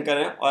पॉडकास्ट एंड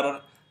करें,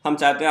 और हम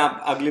चाहते हैं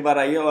आप अगली बार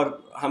आइए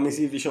और हम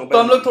इसी विषयों पर, तो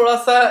हम लोग थोड़ा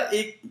सा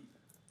एक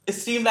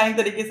स्ट्रीमलाइन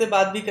तरीके से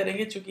बात भी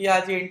करेंगे, क्योंकि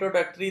आज ये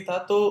इंट्रोडक्टरी था,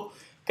 तो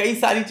कई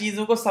सारी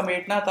चीज़ों को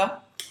समेटना था।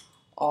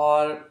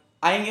 और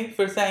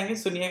फिर से आएंगे,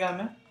 सुनिएगा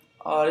हमें,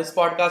 और इस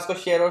पॉडकास्ट को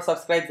शेयर और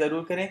सब्सक्राइब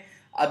ज़रूर करें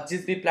आप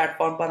जिस भी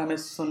प्लेटफॉर्म पर हमें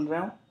सुन रहे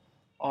हो।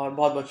 और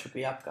बहुत बहुत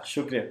शुक्रिया आपका।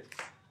 शुक्रिया।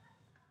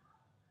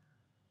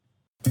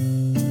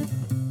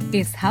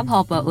 इस हब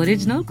हॉपर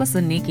ओरिजिनल को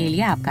सुनने के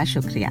लिए आपका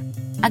शुक्रिया।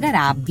 अगर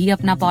आप भी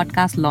अपना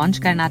पॉडकास्ट लॉन्च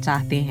करना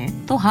चाहते हैं,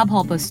 तो हब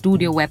हॉपर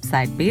स्टूडियो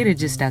वेबसाइट पे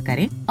रजिस्टर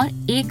करें और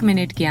 1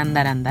 मिनट के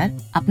अंदर अंदर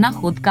अपना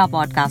खुद का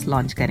पॉडकास्ट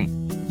लॉन्च करें।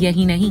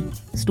 यही नहीं,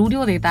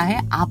 स्टूडियो देता है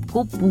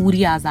आपको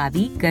पूरी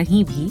आजादी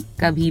कहीं भी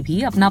कभी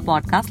भी अपना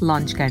पॉडकास्ट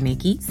लॉन्च करने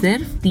की,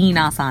 सिर्फ 3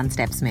 आसान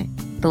स्टेप्स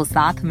में। तो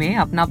साथ में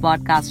अपना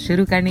पॉडकास्ट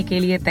शुरू करने के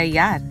लिए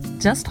तैयार?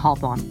 Just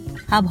hop on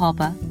hub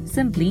hopper,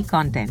 simply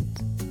content.